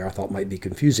clearly, or I thought might be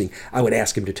confusing, I would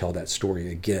ask him to tell that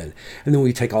story again. And then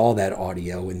we'd take all that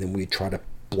audio, and then we'd try to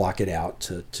block it out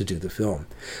to do the film.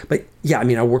 But yeah, I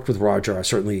mean, I worked with Roger. I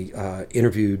certainly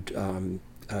interviewed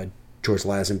George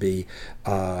Lazenby.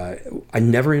 I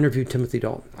never interviewed Timothy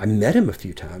Dalton. I met him a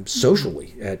few times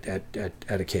socially at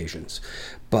occasions,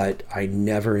 but I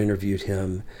never interviewed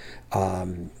him.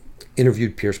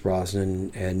 Interviewed Pierce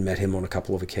Brosnan and met him on a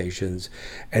couple of occasions.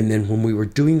 And then when we were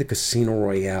doing the Casino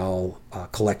Royale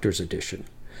collector's edition,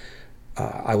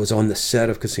 I was on the set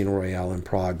of Casino Royale in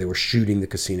Prague. They were shooting the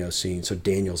casino scene. So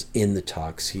Daniel's in the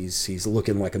tux. He's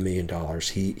looking like $1 million.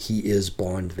 He is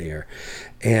Bond there.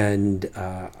 And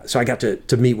so I got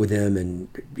to meet with him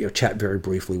and chat very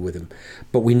briefly with him.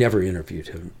 But we never interviewed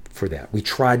him for that. We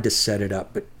tried to set it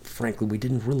up, but frankly, we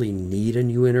didn't really need a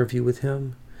new interview with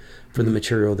him for the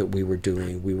material that we were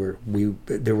doing.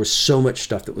 There was so much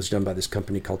stuff that was done by this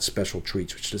company called Special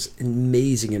Treats, which does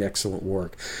amazing and excellent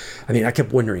work. I mean, I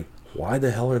kept wondering, why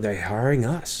the hell are they hiring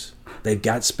us? They've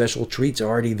got Special Treats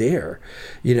already there,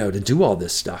 to do all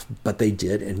this stuff. But they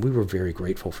did, and we were very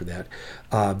grateful for that.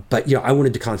 But I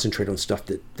wanted to concentrate on stuff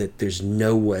that there's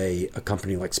no way a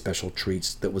company like Special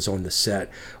Treats that was on the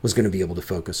set was going to be able to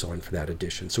focus on for that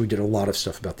edition. So we did a lot of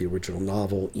stuff about the original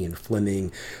novel, Ian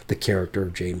Fleming, the character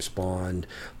of James Bond,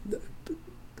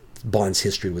 Bond's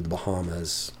history with the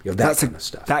Bahamas, that kind of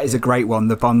stuff. That is a great one,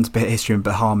 the Bond's history in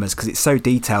Bahamas, because it's so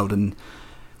detailed, and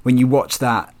when you watch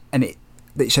that, and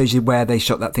it shows you where they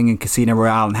shot that thing in Casino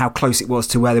Royale and how close it was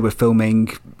to where they were filming,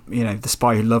 The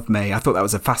Spy Who Loved Me. I thought that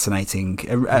was a fascinating,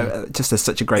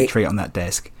 such a great treat on that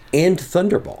disc. And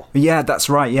Thunderball. Yeah, that's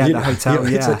right. Yeah, the hotel.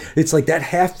 It's like that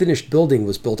half-finished building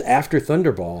was built after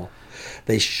Thunderball.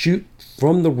 They shoot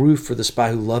from the roof for The Spy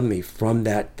Who Loved Me from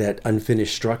that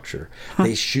unfinished structure.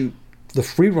 They shoot the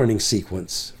free-running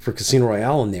sequence for Casino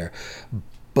Royale in there,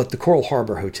 but the Coral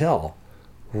Harbor Hotel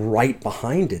right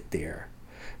behind it there,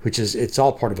 which is, it's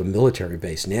all part of a military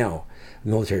base now, a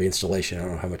military installation. I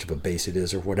don't know how much of a base it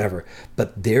is or whatever,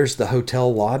 but there's the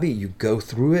hotel lobby. You go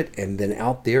through it, and then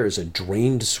out there is a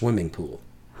drained swimming pool.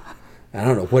 I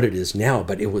don't know what it is now,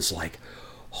 but it was like,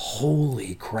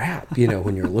 holy crap,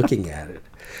 when you're looking at it.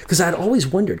 Because I'd always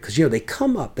wondered, because,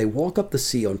 they walk up the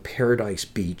sea on Paradise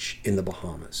Beach in the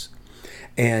Bahamas,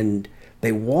 and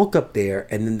they walk up there,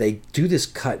 and then they do this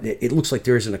cut. It looks like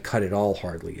there isn't a cut at all,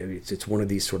 hardly. I mean, it's one of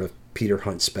these sort of Peter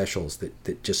Hunt specials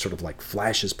that just sort of like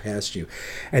flashes past you.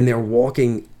 And they're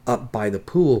walking up by the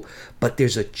pool, but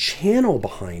there's a channel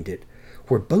behind it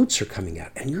where boats are coming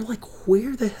out. And you're like,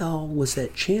 where the hell was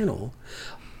that channel?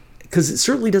 Because it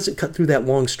certainly doesn't cut through that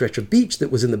long stretch of beach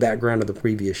that was in the background of the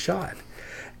previous shot.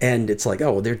 And it's like,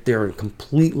 oh, they're in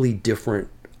completely different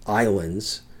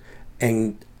islands,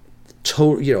 and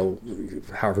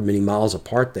however many miles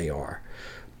apart they are,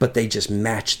 but they just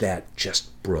match that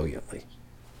just brilliantly.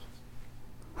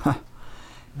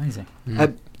 Amazing.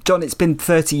 John, it's been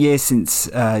 30 years since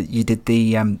you did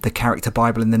the character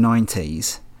Bible in the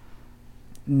 90s.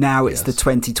 Now it's the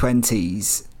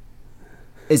 2020s.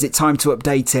 Is it time to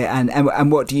update it?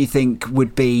 And what do you think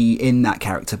would be in that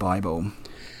character Bible?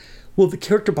 Well, the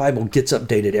character Bible gets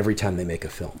updated every time they make a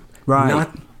film. Right.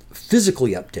 Not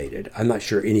physically updated. I'm not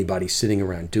sure anybody's sitting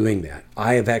around doing that.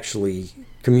 I have actually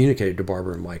communicated to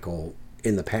Barbara and Michael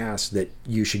in the past that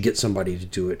you should get somebody to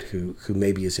do it who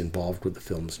maybe is involved with the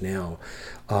films now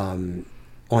on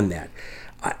that.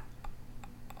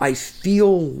 I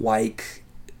feel like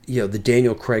the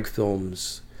Daniel Craig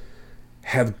films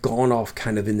have gone off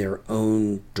kind of in their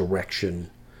own direction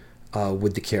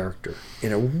with the character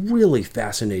in a really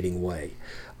fascinating way.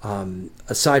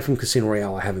 Aside from Casino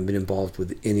Royale, I haven't been involved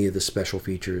with any of the special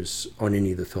features on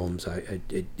any of the films.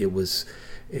 It was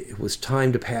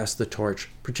time to pass the torch,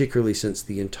 particularly since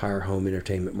the entire home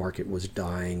entertainment market was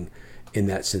dying in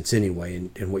that sense anyway.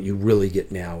 And what you really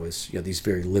get now is these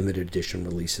very limited edition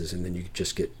releases, and then you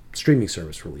just get streaming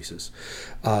service releases.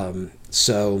 But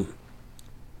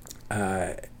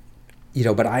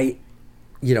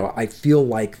I feel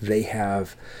like they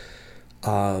have.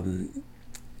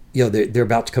 They're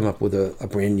about to come up with a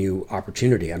brand new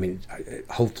opportunity. I mean,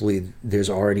 hopefully there's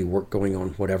already work going on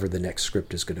whatever the next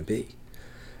script is going to be,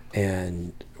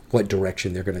 and what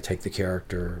direction they're going to take the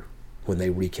character when they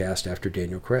recast after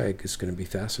Daniel Craig is going to be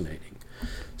fascinating.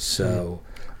 So,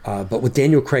 but with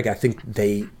Daniel Craig, I think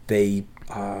they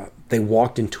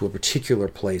walked into a particular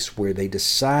place where they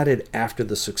decided after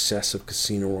the success of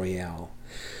Casino Royale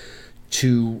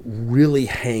to really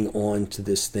hang on to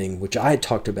this thing, which I had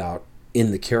talked about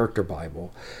in the character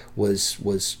Bible, was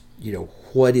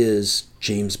what is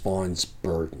James Bond's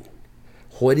burden?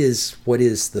 What is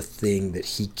the thing that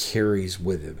he carries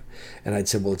with him? And I'd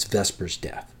said, well, it's Vesper's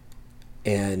death.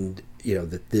 and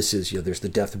that this is, there's the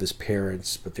death of his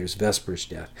parents, but there's Vesper's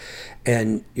death.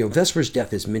 And, Vesper's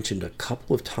death is mentioned a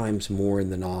couple of times more in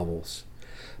the novels,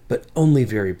 but only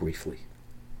very briefly,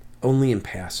 only in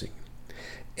passing.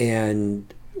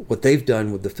 And what they've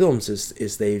done with the films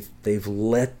is they've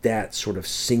let that sort of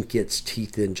sink its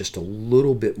teeth in just a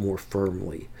little bit more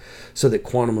firmly, so that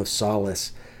Quantum of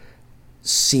Solace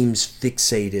seems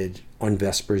fixated on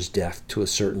Vesper's death to a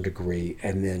certain degree,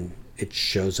 and then it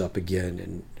shows up again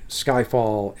in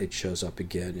Skyfall, it shows up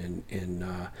again in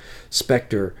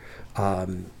Spectre,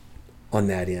 on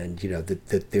that end,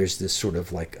 that there's this sort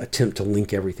of like attempt to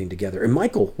link everything together. And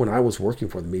Michael, when I was working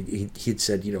for them, he'd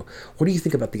said, what do you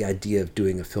think about the idea of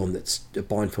doing a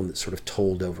Bond film that's sort of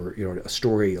told over,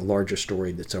 a larger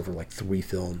story that's over like 3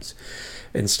 films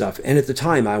and stuff. And at the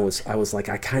time I was like,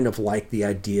 I kind of like the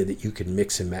idea that you can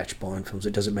mix and match Bond films.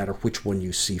 It doesn't matter which one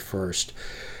you see first.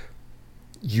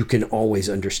 You can always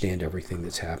understand everything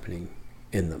that's happening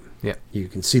in them. Yeah. You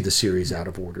can see the series out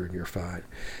of order and you're fine.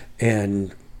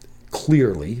 And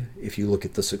clearly, if you look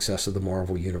at the success of the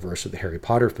Marvel Universe or the Harry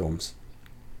Potter films,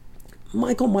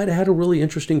 Michael might have had a really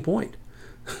interesting point.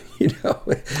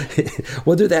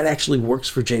 Whether that actually works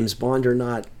for James Bond or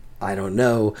not, I don't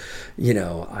know.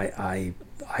 I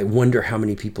wonder how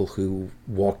many people who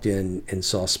walked in and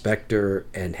saw Spectre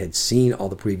and had seen all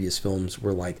the previous films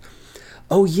were like,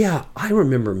 oh yeah, I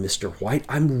remember Mr. White.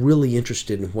 I'm really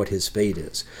interested in what his fate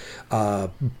is.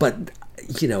 But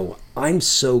I'm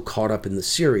so caught up in the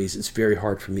series, it's very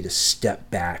hard for me to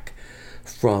step back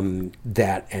from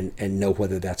that and know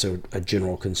whether that's a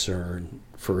general concern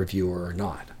for a viewer or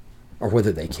not, or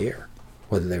whether they care,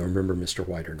 whether they remember Mr.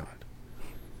 White or not.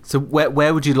 So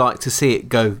where would you like to see it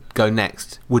go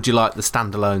next? Would you like the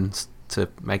standalones to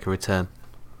make a return?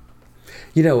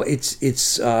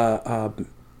 It's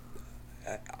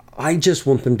I just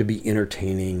want them to be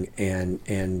entertaining and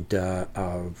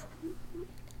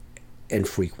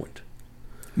frequent.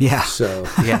 Yeah. So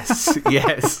yes. And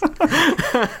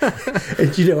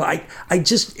I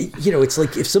just it's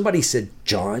like if somebody said,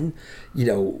 John,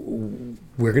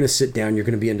 we're going to sit down, you're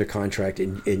going to be under contract,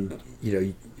 and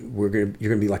you're going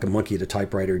to be like a monkey at a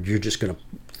typewriter. You're just going to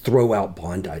throw out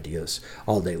Bond ideas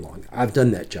all day long. I've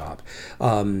done that job.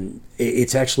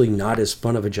 It's actually not as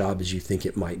fun of a job as you think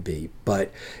it might be,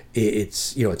 but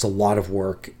it's a lot of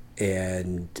work,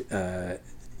 and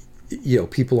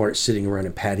people aren't sitting around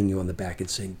and patting you on the back and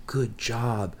saying, good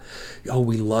job. Oh,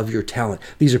 we love your talent.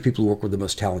 These are people who work with the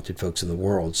most talented folks in the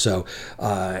world. So,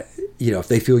 if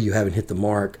they feel you haven't hit the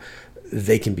mark,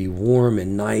 they can be warm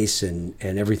and nice and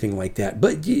everything like that.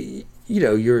 But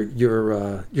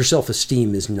your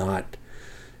self-esteem is not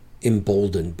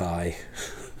emboldened by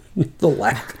the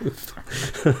lack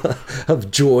of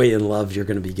joy and love you're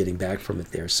going to be getting back from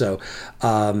it there. So,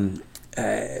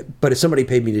 but if somebody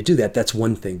paid me to do that, that's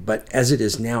one thing. But as it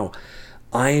is now,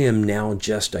 I am now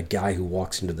just a guy who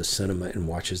walks into the cinema and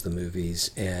watches the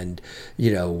movies, and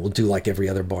will do like every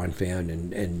other Bond fan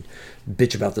and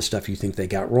bitch about the stuff you think they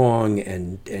got wrong,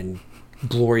 and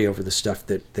glory over the stuff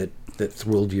that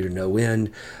thrilled you to no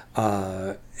end.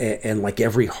 And like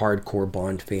every hardcore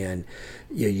Bond fan,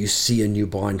 you see a new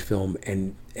Bond film,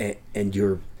 and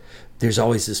there's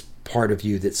always this part of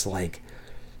you that's like,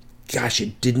 gosh,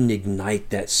 it didn't ignite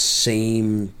that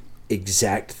same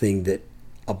exact thing that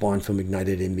a Bond film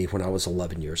ignited in me when I was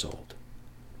 11 years old.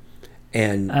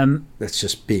 And that's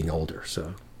just being older.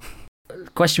 So, the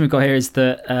question we've got here is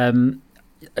that,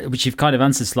 which you've kind of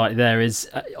answered slightly there, is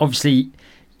obviously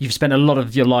you've spent a lot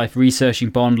of your life researching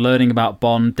Bond, learning about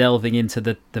Bond, delving into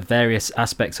the various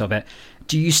aspects of it.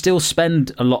 Do you still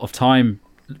spend a lot of time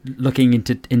looking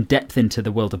in depth into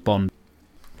the world of Bond?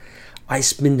 I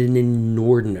spend an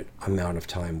inordinate amount of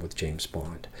time with James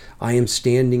Bond. I am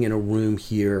standing in a room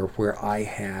here where I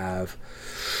have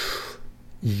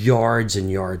yards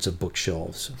and yards of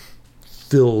bookshelves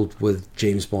filled with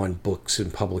James Bond books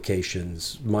and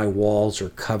publications. My walls are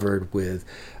covered with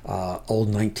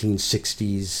old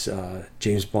 1960s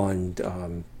James Bond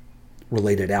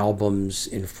related albums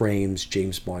in frames,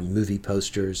 James Bond movie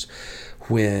posters.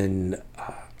 When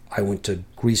I went to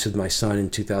Greece with my son in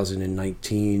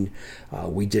 2019.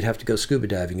 We did have to go scuba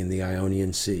diving in the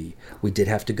Ionian Sea. We did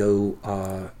have to go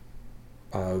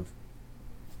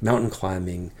mountain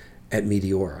climbing at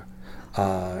Meteora.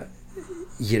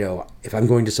 If I'm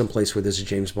going to some place where there's a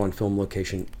James Bond film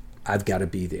location, I've got to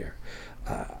be there.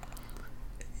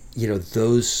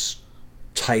 Those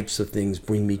types of things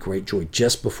bring me great joy.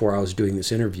 Just before I was doing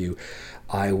this interview,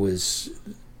 I was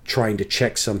trying to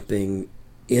check something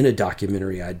in a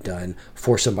documentary I'd done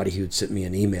for somebody who'd sent me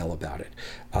an email about it.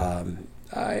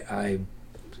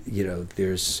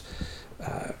 There's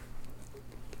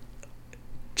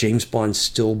James Bond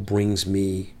still brings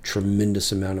me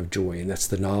tremendous amount of joy, and that's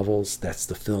the novels, that's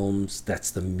the films, that's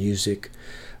the music.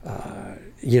 I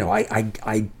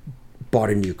bought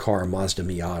a new car, a Mazda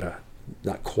Miata,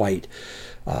 not quite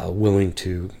willing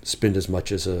to spend as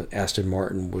much as a Aston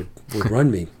Martin would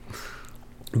run me.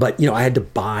 But, I had to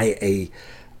buy a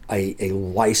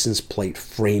license plate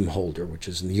frame holder, which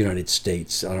is in the United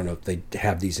States. I don't know if they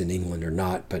have these in England or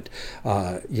not, but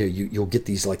you'll get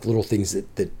these like little things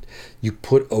that you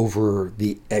put over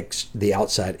the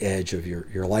outside edge of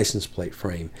your license plate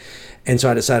frame. And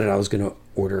so I decided I was going to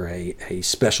order a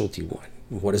specialty one.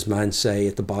 What does mine say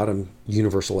at the bottom?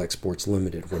 Universal Exports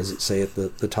Limited. What does it say at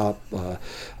the top?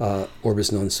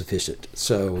 Orbis non sufficit.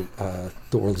 So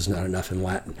the world is not enough in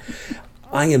Latin.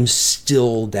 I am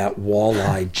still that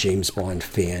wall-eyed James Bond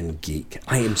fan geek.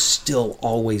 I am still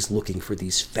always looking for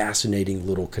these fascinating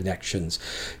little connections.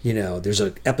 There's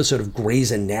an episode of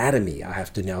Grey's Anatomy I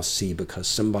have to now see because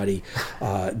somebody,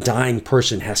 dying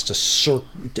person, has to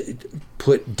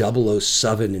put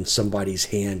 007 in somebody's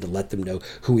hand to let them know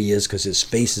who he is because his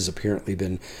face has apparently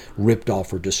been ripped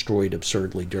off or destroyed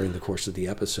absurdly during the course of the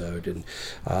episode. And,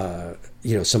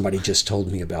 somebody just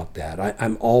told me about that.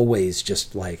 I'm always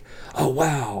just like, oh,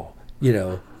 wow,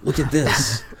 look at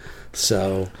this.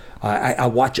 So I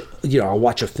watch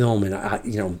a film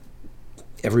and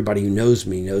everybody who knows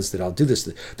me knows that I'll do this.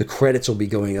 The credits will be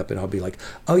going up and I'll be like,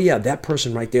 oh yeah, that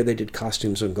person right there, they did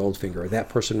costumes on Goldfinger. Or that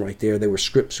person right there, they were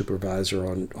script supervisor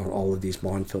on all of these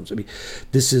Bond films. I mean,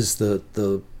 this is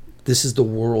the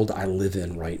world I live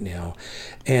in right now.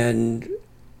 And,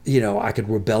 I could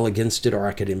rebel against it or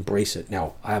I could embrace it.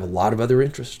 Now, I have a lot of other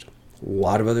interests, a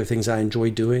lot of other things I enjoy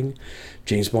doing.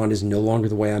 James Bond is no longer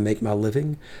the way I make my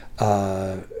living,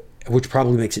 which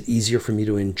probably makes it easier for me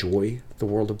to enjoy the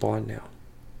world of Bond now.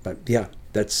 But yeah,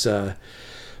 that's I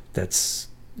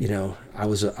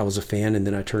was a fan and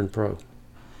then I turned pro.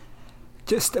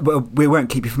 We won't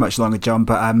keep you for much longer, John,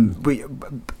 but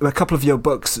a couple of your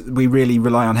books we really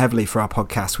rely on heavily for our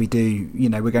podcast. We do,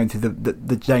 we're going through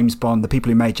the James Bond, the people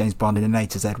who made James Bond in an A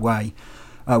to Z way.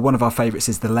 One of our favourites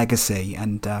is The Legacy,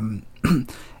 and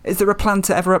is there a plan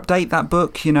to ever update that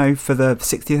book, for the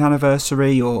 60th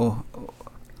anniversary or?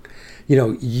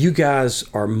 You guys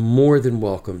are more than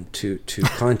welcome to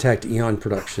contact Eon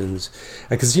Productions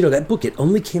because that book, it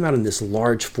only came out in this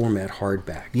large format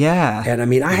hardback. Yeah, and I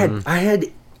mean, I had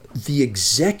the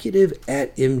executive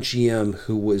at MGM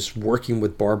who was working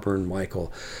with Barbara and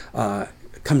Michael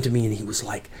come to me and he was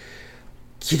like,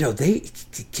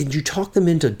 can you talk them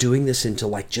into doing this into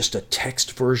like just a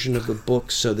text version of the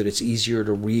book so that it's easier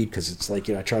to read? Because it's like,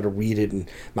 I try to read it in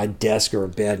my desk or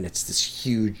in bed and it's this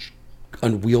huge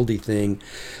unwieldy thing.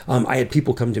 I had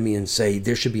people come to me and say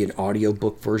there should be an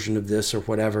audiobook version of this or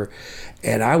whatever,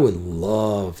 and I would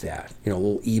love that, a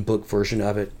little ebook version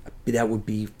of it. That would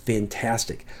be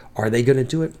fantastic. Are they going to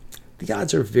do it? The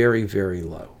odds are very, very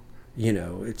low.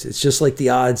 It's just like the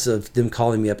odds of them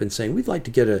calling me up and saying, we'd like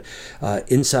to get a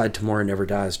Inside Tomorrow Never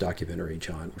Dies documentary,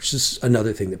 John, which is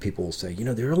another thing that people will say,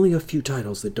 there are only a few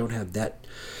titles that don't have that,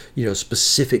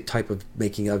 specific type of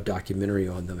making of documentary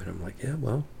on them. And I'm like, yeah,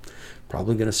 well,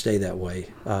 probably going to stay that way,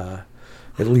 at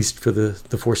least for the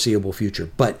foreseeable future.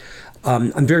 But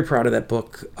I'm very proud of that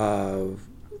book.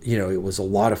 It was a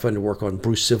lot of fun to work on.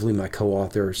 Bruce Sibley, my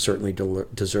co-author, certainly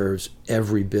deserves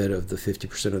every bit of the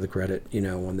 50% of the credit,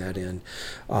 on that end.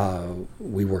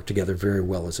 We work together very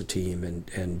well as a team,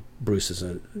 and Bruce is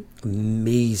an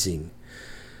amazing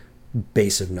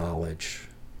base of knowledge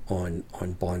on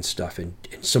Bond stuff, and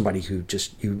somebody who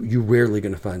just, you're rarely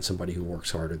going to find somebody who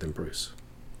works harder than Bruce.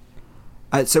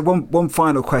 So one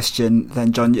final question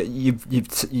then, John.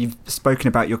 You've spoken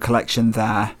about your collection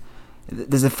there.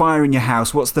 There's a fire in your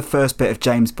house. What's the first bit of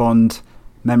James Bond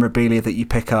memorabilia that you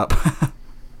pick up?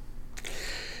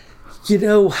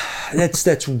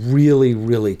 That's really,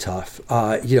 really tough.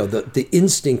 The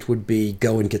instinct would be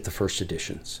go and get the first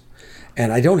editions.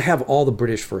 And I don't have all the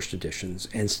British first editions,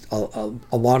 and a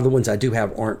lot of the ones I do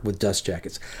have aren't with dust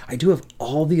jackets. I do have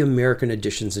all the American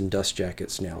editions in dust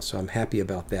jackets now, so I'm happy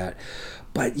about that.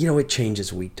 But it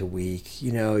changes week to week.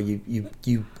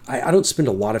 I don't spend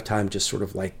a lot of time just sort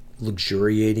of like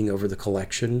luxuriating over the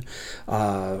collection.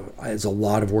 There's a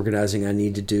lot of organizing I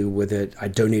need to do with it. I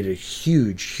donated a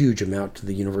huge amount to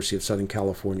the University of Southern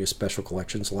California Special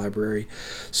Collections Library,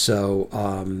 so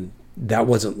that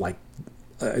wasn't like.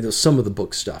 There's some of the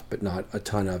book stuff, but not a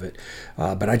ton of it.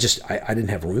 But I didn't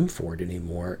have room for it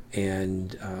anymore.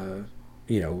 And,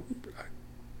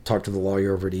 talked to the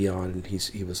lawyer over at Eon, and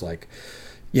he was like,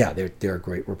 yeah, they're a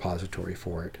great repository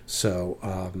for it. So,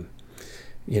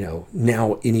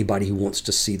 now anybody who wants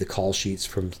to see the call sheets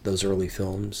from those early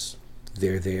films,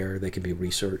 they're there. They can be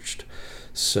researched.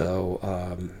 So,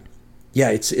 yeah,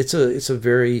 it's a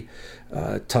very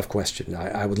tough question.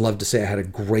 I would love to say I had a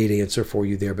great answer for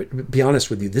you there, but to be honest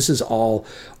with you, this is all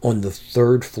on the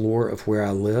 3rd floor of where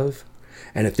I live.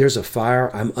 And if there's a fire,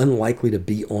 I'm unlikely to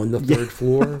be on the 3rd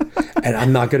floor, and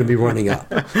I'm not going to be running up.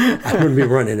 I'm going to be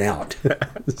running out.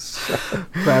 So.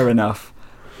 Fair enough.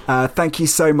 Thank you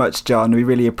so much, John. We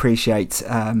really appreciate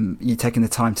you taking the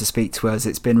time to speak to us.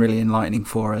 It's been really enlightening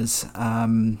for us.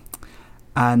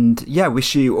 And yeah,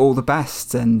 wish you all the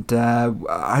best. And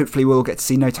hopefully we'll get to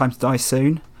see No Time to Die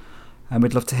soon. And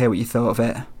we'd love to hear what you thought of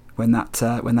it when that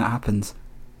happens.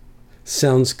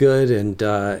 Sounds good. And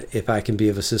if I can be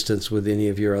of assistance with any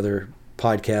of your other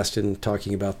podcasts and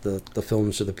talking about the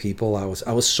films or the people, I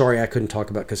was sorry I couldn't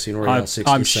talk about Casino Royale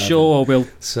 67. I'm sure we'll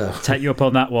take you up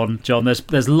on that one, John.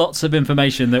 There's lots of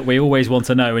information that we always want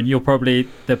to know, and you're probably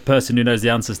the person who knows the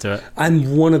answers to it.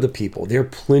 I'm one of the people. There are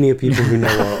plenty of people who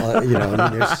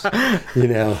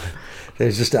know.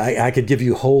 There's just I could give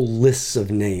you whole lists of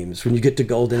names. When you get to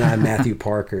GoldenEye, Matthew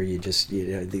Parker, you just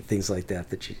things like that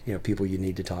people you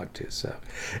need to talk to. So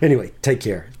anyway, take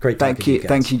care. Great talking to you guys.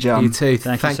 Thank you, John. You too.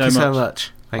 Thank you so much.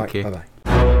 Thank you. Bye-bye.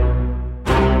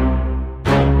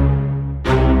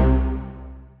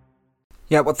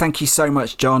 Yeah, well, thank you so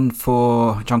much, John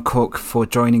Cork, for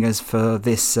joining us for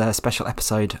this special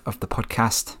episode of the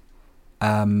podcast.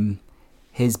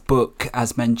 His book,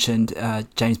 as mentioned,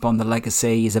 James Bond: The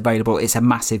Legacy, is available. It's a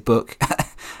massive book,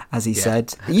 as he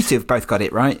said. You two have both got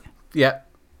it, right? Yeah.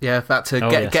 I've had to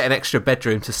get an extra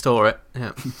bedroom to store it.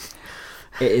 Yeah.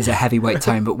 It is a heavyweight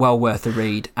tome, but well worth a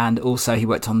read. And also, he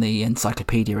worked on the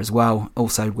encyclopedia as well,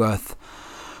 also worth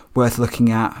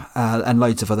looking at, and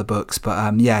loads of other books.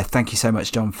 But yeah, thank you so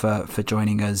much, John, for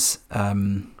joining us.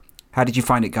 How did you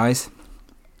find it, guys?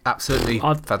 Absolutely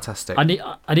fantastic. I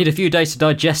need a few days to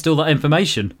digest all that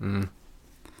information.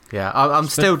 Yeah, I'm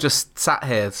still just sat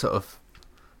here, sort of,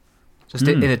 just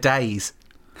in a daze.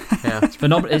 Yeah, it's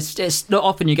phenomenal. It's not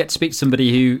often you get to speak to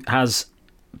somebody who has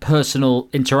personal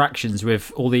interactions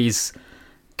with all these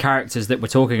characters that we're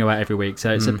talking about every week.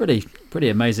 So it's a pretty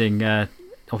amazing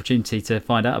opportunity to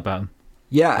find out about them.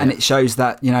 Yeah, and it shows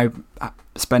that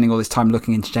spending all this time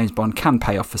looking into James Bond can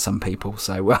pay off for some people.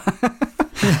 So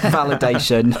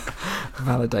validation.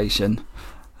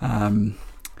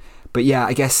 But yeah,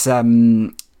 I guess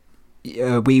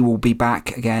we will be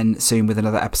back again soon with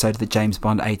another episode of the James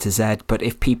Bond A to Z. But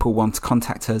if people want to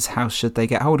contact us, how should they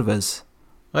get hold of us?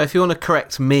 Well, if you want to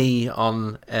correct me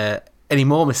on any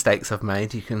more mistakes I've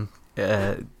made, you can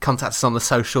contact us on the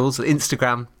socials: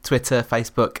 Instagram, Twitter,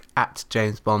 Facebook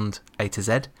 @James Bond A to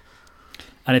Z.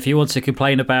 And if you want to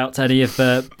complain about any of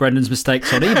Brendan's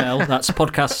mistakes on email, that's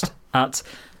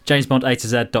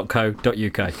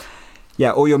podcast@jamesbondatz.co.uk.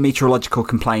 Yeah, all your meteorological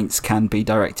complaints can be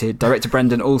directed to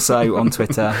Brendan also on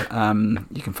Twitter.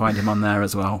 You can find him on there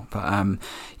as well. But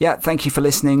yeah, thank you for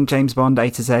listening. James Bond A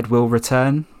to Z will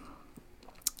return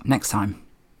next time.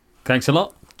 Thanks a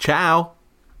lot. Ciao.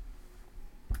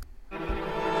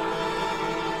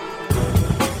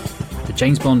 The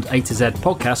James Bond A to Z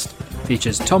podcast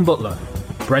features Tom Butler,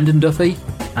 Brendan Duffy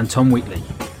and Tom Wheatley.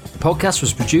 The podcast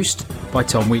was produced by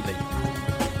Tom Wheatley,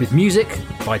 with music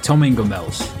by Tom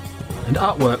Inglemells, and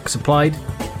artwork supplied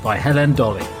by Helen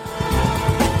Dolly.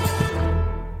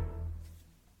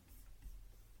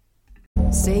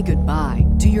 Say goodbye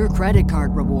to your credit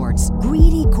card rewards.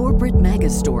 Greedy corporate mega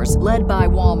stores, led by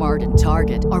Walmart and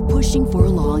Target, are pushing for a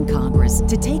law in Congress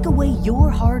to take away your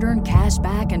hard-earned cash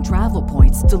back and travel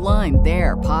points to line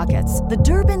their pockets. The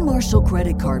Durbin-Marshall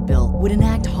credit card bill would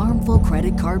enact harmful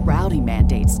credit card routing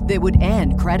mandates that would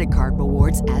end credit card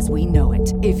rewards as we know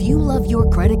it. If you love your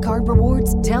credit card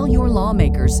rewards, tell your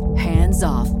lawmakers, hands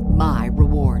off my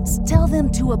rewards. Tell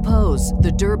them to oppose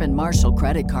the Durbin-Marshall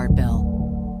credit card bill.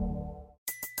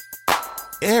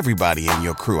 Everybody in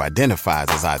your crew identifies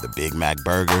as either Big Mac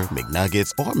Burger,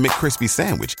 McNuggets, or McCrispy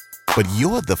Sandwich. But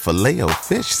you're the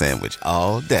Filet-O-Fish Sandwich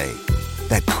all day.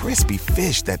 That crispy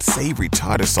fish, that savory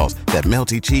tartar sauce, that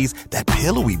melty cheese, that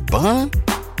pillowy bun.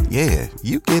 Yeah,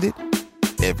 you get it.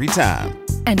 Every time.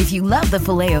 And if you love the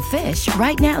Filet-O-Fish,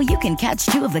 right now you can catch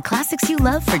two of the classics you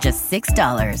love for just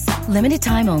 $6. Limited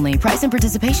time only. Price and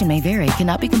participation may vary.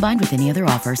 Cannot be combined with any other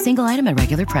offer. Single item at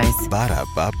regular price.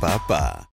 Ba-da-ba-ba-ba.